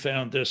imagine you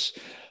found this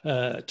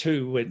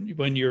too,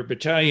 when your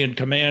battalion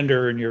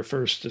commander in your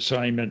first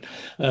assignment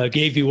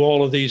gave you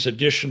all of these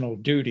additional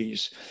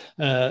duties,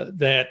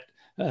 that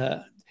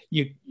I've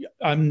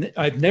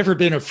never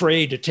been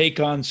afraid to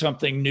take on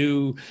something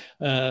new,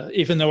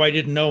 even though I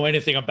didn't know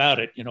anything about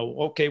it.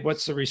 Okay,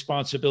 what's the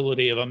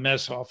responsibility of a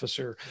mess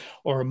officer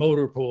or a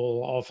motor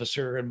pool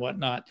officer and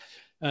whatnot?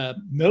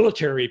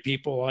 Military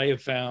people, I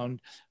have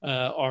found,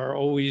 are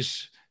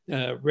always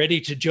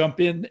ready to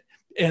jump in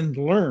and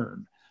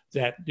learn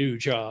that new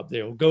job.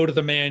 They'll go to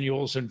the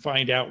manuals and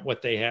find out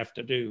what they have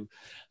to do.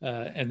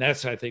 And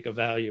that's, I think, a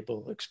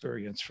valuable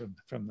experience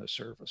from the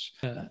service.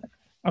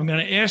 I'm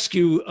going to ask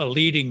you a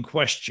leading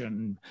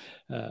question,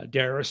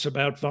 Darris,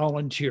 about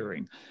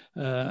volunteering.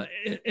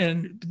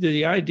 And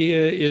the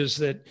idea is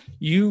that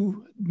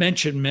you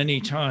mentioned many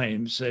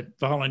times that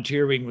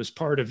volunteering was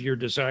part of your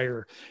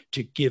desire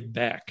to give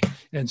back.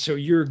 And so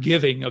you're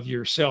giving of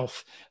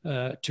yourself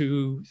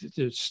to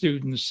the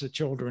students, the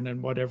children,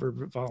 and whatever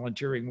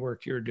volunteering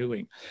work you're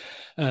doing.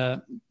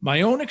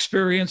 My own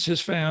experience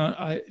is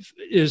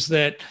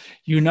that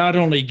you not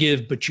only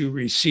give, but you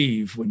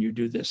receive when you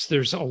do this.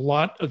 There's a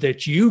lot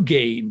that you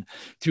gain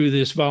through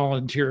this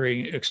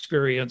volunteering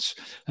experience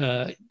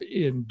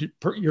in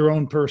your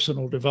own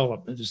personal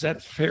development. Is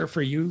that fair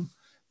for you?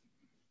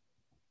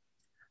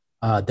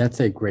 That's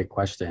a great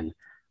question.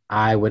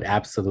 I would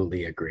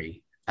absolutely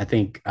agree. I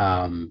think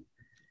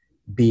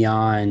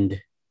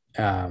beyond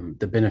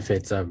the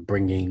benefits of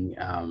bringing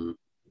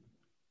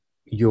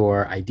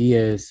your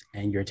ideas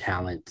and your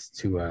talents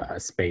to a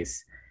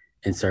space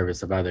in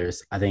service of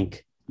others, I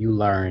think you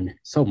learn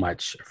so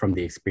much from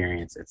the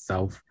experience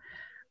itself.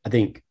 I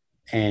think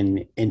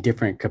in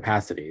different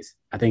capacities.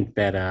 I think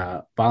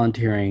that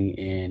volunteering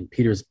in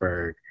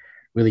Petersburg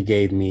really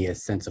gave me a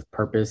sense of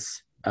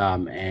purpose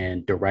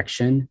and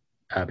direction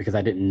because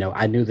I didn't know.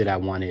 I knew that I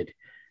wanted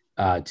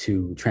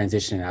to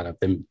transition out of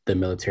the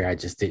military. I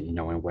just didn't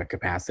know in what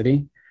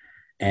capacity.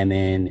 And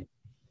then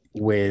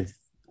with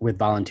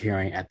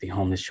volunteering at the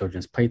Homeless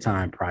Children's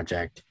Playtime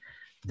Project,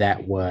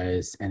 that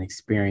was an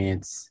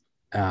experience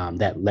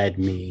that led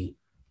me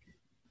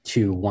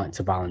to want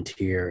to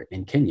volunteer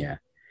in Kenya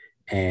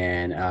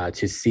and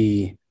to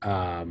see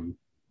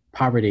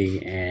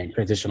poverty and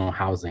transitional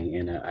housing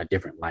in a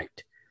different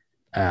light.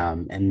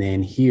 And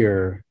then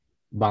here,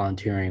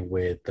 volunteering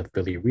with the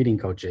Philly Reading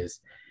Coaches,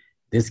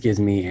 this gives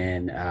me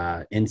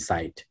an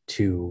insight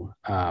to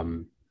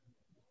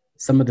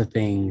some of the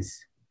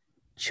things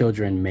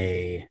children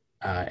may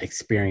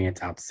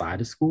experience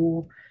outside of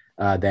school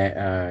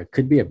that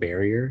could be a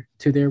barrier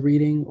to their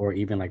reading or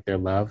even like their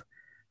love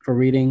for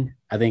reading.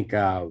 I think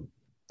that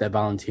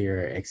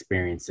volunteer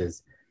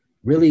experiences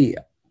really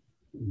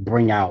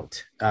bring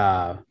out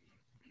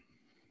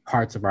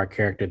parts of our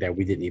character that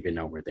we didn't even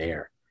know were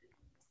there,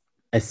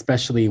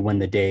 especially when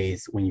the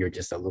days when you're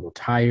just a little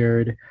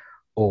tired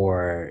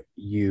or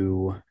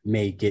you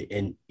may get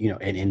an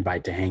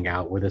invite to hang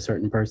out with a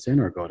certain person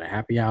or go to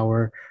happy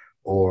hour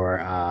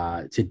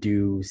or to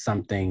do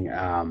something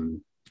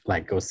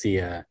like go see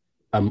a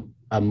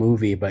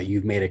movie, but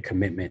you've made a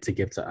commitment to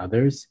give to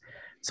others.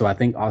 So I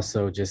think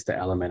also just the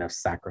element of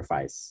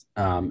sacrifice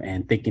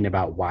and thinking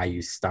about why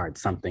you start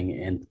something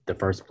in the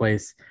first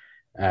place,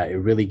 it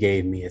really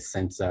gave me a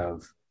sense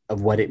of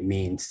what it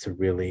means to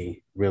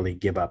really, really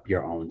give up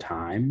your own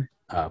time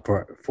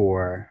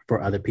for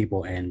other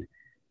people and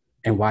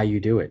why you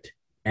do it.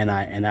 And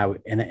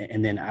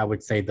then I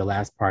would say the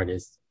last part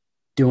is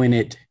doing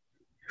it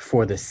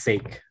for the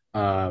sake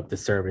of the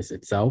service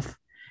itself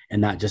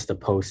and not just to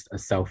post a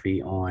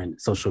selfie on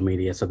social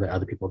media so that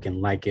other people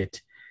can like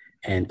it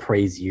and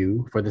praise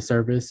you for the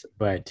service,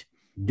 but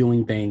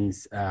doing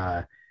things,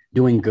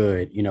 doing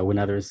good, when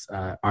others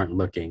aren't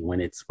looking, when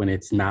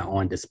it's not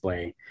on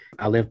display.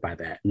 I live by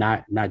that,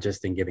 not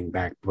just in giving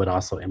back, but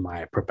also in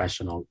my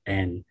professional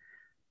and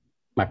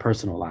my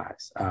personal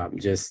lives.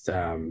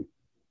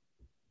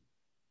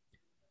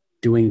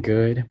 Doing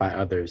good by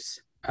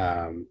others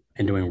and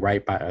doing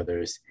right by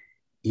others,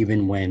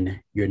 even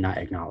when you're not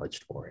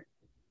acknowledged for it.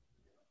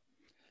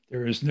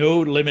 There is no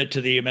limit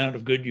to the amount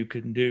of good you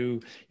can do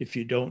if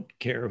you don't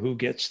care who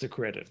gets the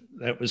credit.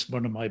 That was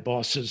one of my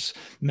boss's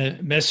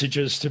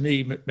messages to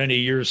me many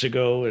years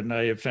ago, and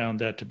I have found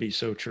that to be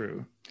so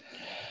true.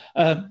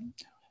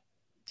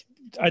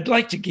 I'd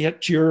like to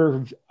get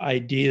your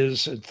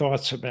ideas and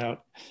thoughts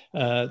about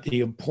the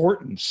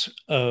importance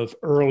of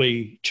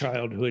early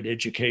childhood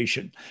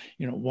education.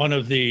 One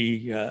of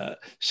the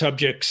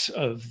subjects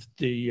of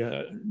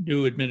the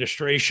new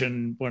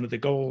administration, one of the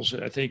goals,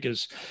 I think,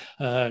 is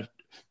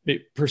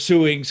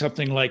pursuing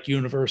something like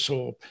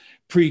universal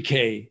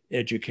pre-K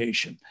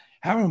education.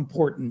 How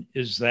important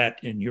is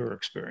that in your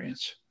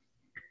experience?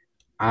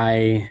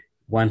 I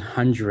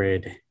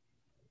 100%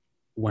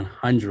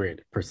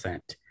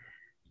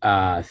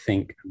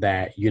 think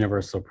that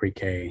universal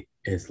pre-K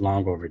is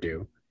long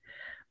overdue.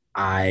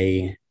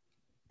 In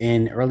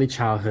early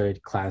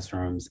childhood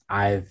classrooms,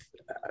 I've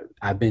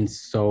been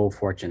so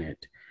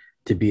fortunate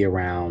to be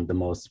around the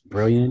most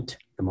brilliant,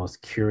 the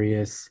most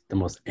curious, the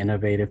most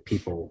innovative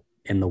people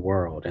in the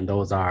world. And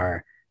those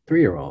are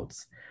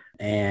 3-year-olds.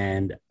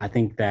 And I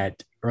think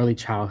that early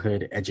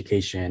childhood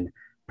education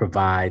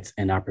provides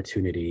an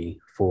opportunity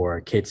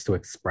for kids to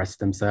express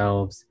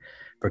themselves,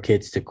 for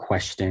kids to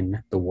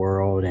question the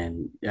world.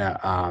 And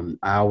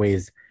I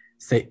always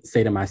say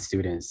to my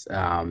students,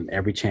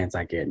 every chance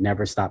I get,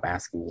 never stop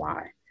asking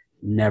why.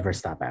 Never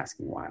stop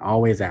asking why.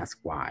 Always ask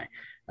why.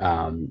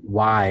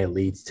 Why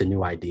leads to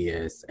new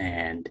ideas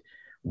and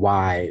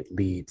why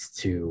leads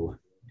to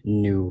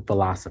new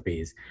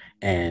philosophies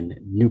and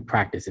new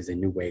practices and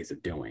new ways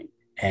of doing.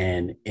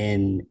 And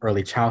in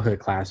early childhood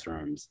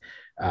classrooms,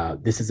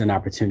 this is an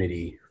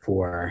opportunity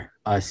for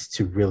us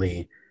to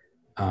really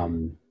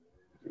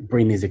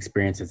bring these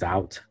experiences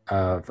out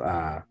of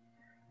our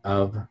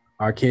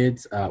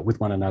kids with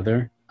one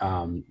another.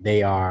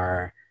 They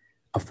are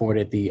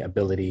afforded the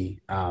ability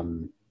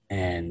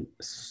and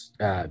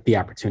the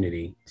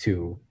opportunity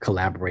to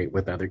collaborate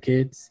with other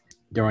kids.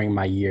 During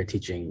my year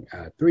teaching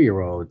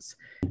 3-year-olds,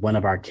 one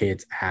of our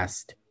kids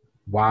asked,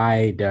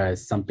 why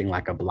does something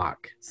like a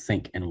block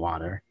sink in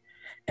water?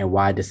 And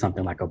why does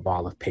something like a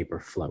ball of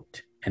paper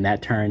float? And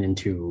that turned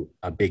into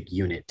a big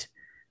unit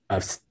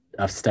of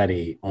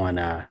study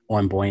on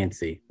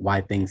buoyancy,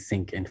 why things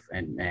sink and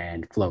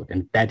float.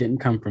 And that didn't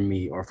come from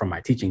me or from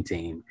my teaching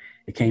team.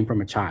 It came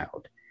from a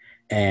child.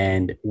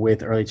 And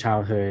with early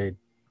childhood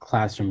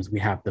classrooms, we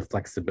have the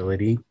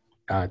flexibility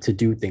to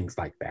do things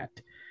like that,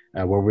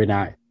 where we're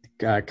not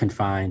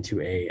confined to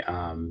a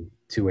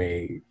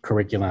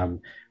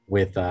curriculum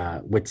with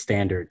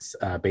standards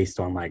based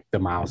on like the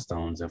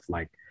milestones of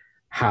like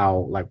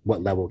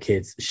what level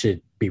kids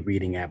should be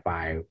reading at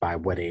by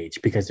what age,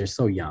 because they're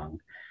so young.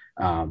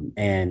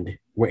 And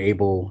we're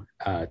able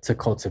to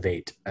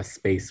cultivate a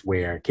space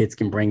where kids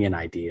can bring in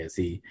ideas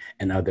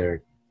and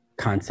other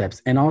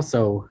concepts. And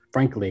also,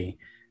 frankly,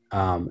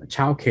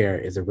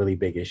 childcare is a really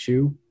big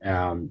issue.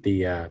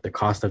 The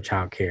cost of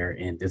childcare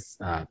in this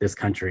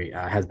country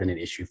has been an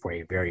issue for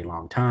a very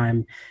long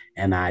time.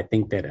 And I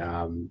think that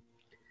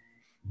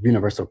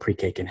universal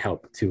pre-K can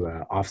help to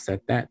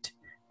offset that,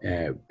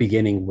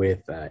 beginning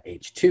with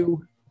age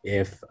 2.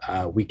 If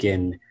we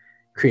can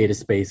create a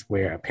space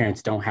where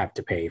parents don't have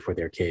to pay for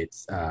their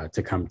kids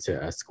to come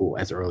to a school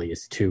as early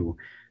as 2,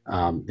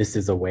 this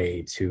is a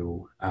way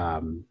to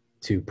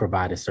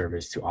provide a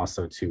service to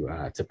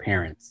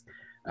parents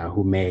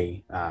who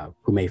may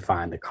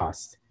find the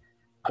cost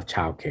of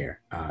childcare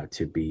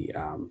to be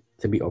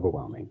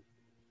overwhelming.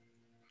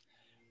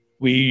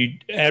 We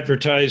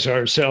advertise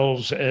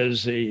ourselves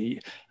as a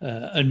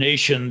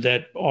nation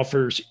that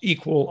offers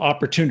equal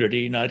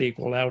opportunity, not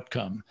equal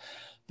outcome.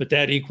 But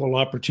that equal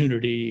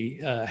opportunity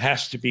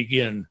has to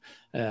begin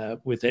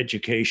with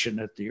education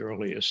at the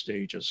earliest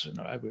stages. And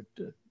I would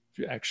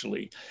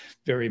actually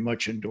very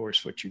much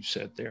endorse what you've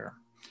said there.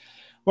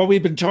 Well,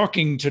 we've been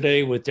talking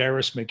today with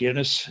Darris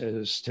McGinnis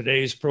as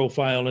today's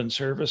profile in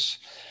service.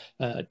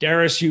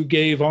 Darris, you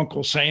gave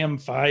Uncle Sam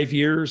 5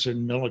 years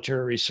in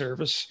military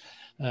service.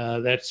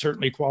 That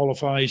certainly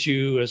qualifies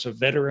you as a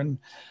veteran.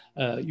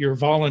 Your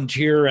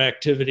volunteer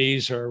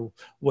activities are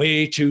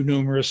way too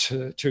numerous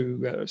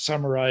to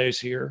summarize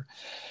here.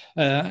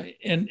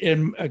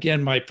 And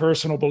again, my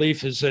personal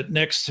belief is that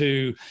next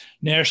to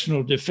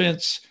national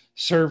defense,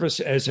 service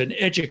as an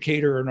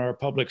educator in our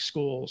public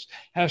schools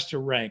has to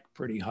rank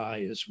pretty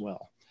high as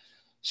well.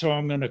 So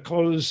I'm going to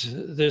close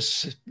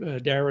this,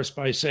 Darris,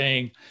 by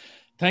saying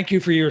thank you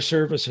for your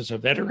service as a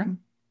veteran.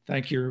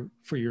 Thank you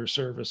for your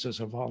service as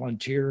a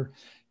volunteer.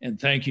 And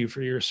thank you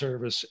for your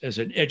service as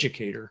an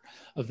educator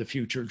of the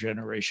future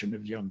generation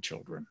of young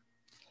children.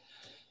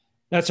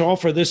 That's all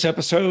for this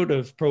episode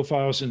of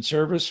Profiles in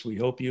Service. We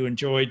hope you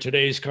enjoyed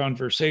today's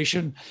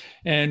conversation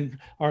and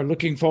are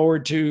looking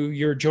forward to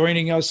your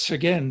joining us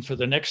again for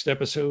the next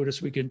episode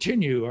as we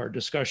continue our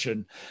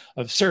discussion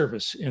of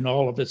service in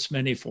all of its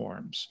many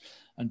forms.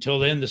 Until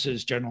then, this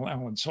is General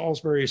Alan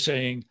Salisbury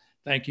saying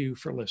thank you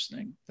for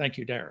listening. Thank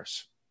you,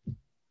 Darris.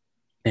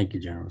 Thank you,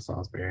 General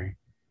Salisbury.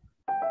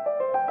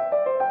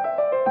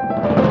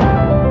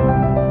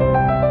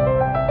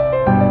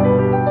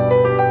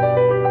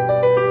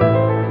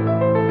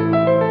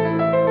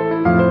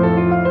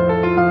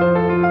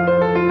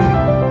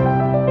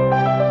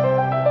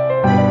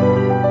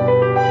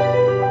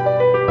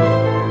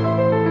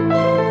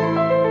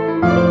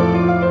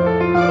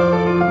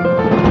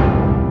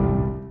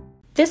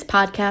 This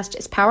podcast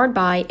is powered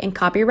by and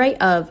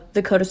copyright of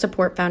the Coda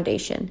Support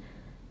Foundation.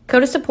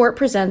 Coda Support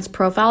Presents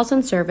Profiles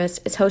in Service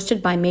is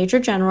hosted by Major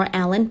General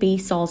Alan B.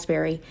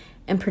 Salisbury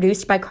and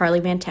produced by Carly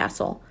Van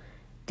Tassel.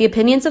 The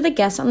opinions of the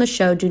guests on the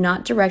show do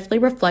not directly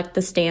reflect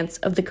the stance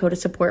of the Coda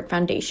Support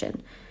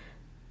Foundation.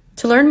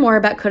 To learn more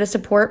about Coda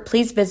Support,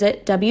 please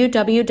visit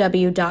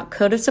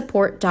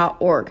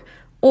www.codasupport.org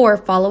or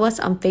follow us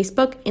on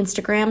Facebook,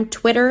 Instagram,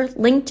 Twitter,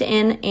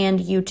 LinkedIn, and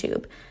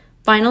YouTube.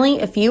 Finally,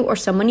 if you or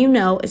someone you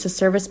know is a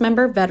service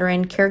member,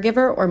 veteran,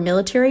 caregiver, or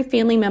military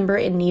family member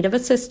in need of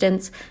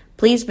assistance,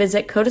 please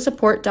visit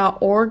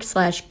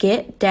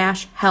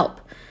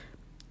codasupport.org/get-help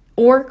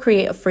or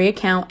create a free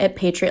account at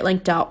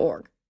patriotlink.org.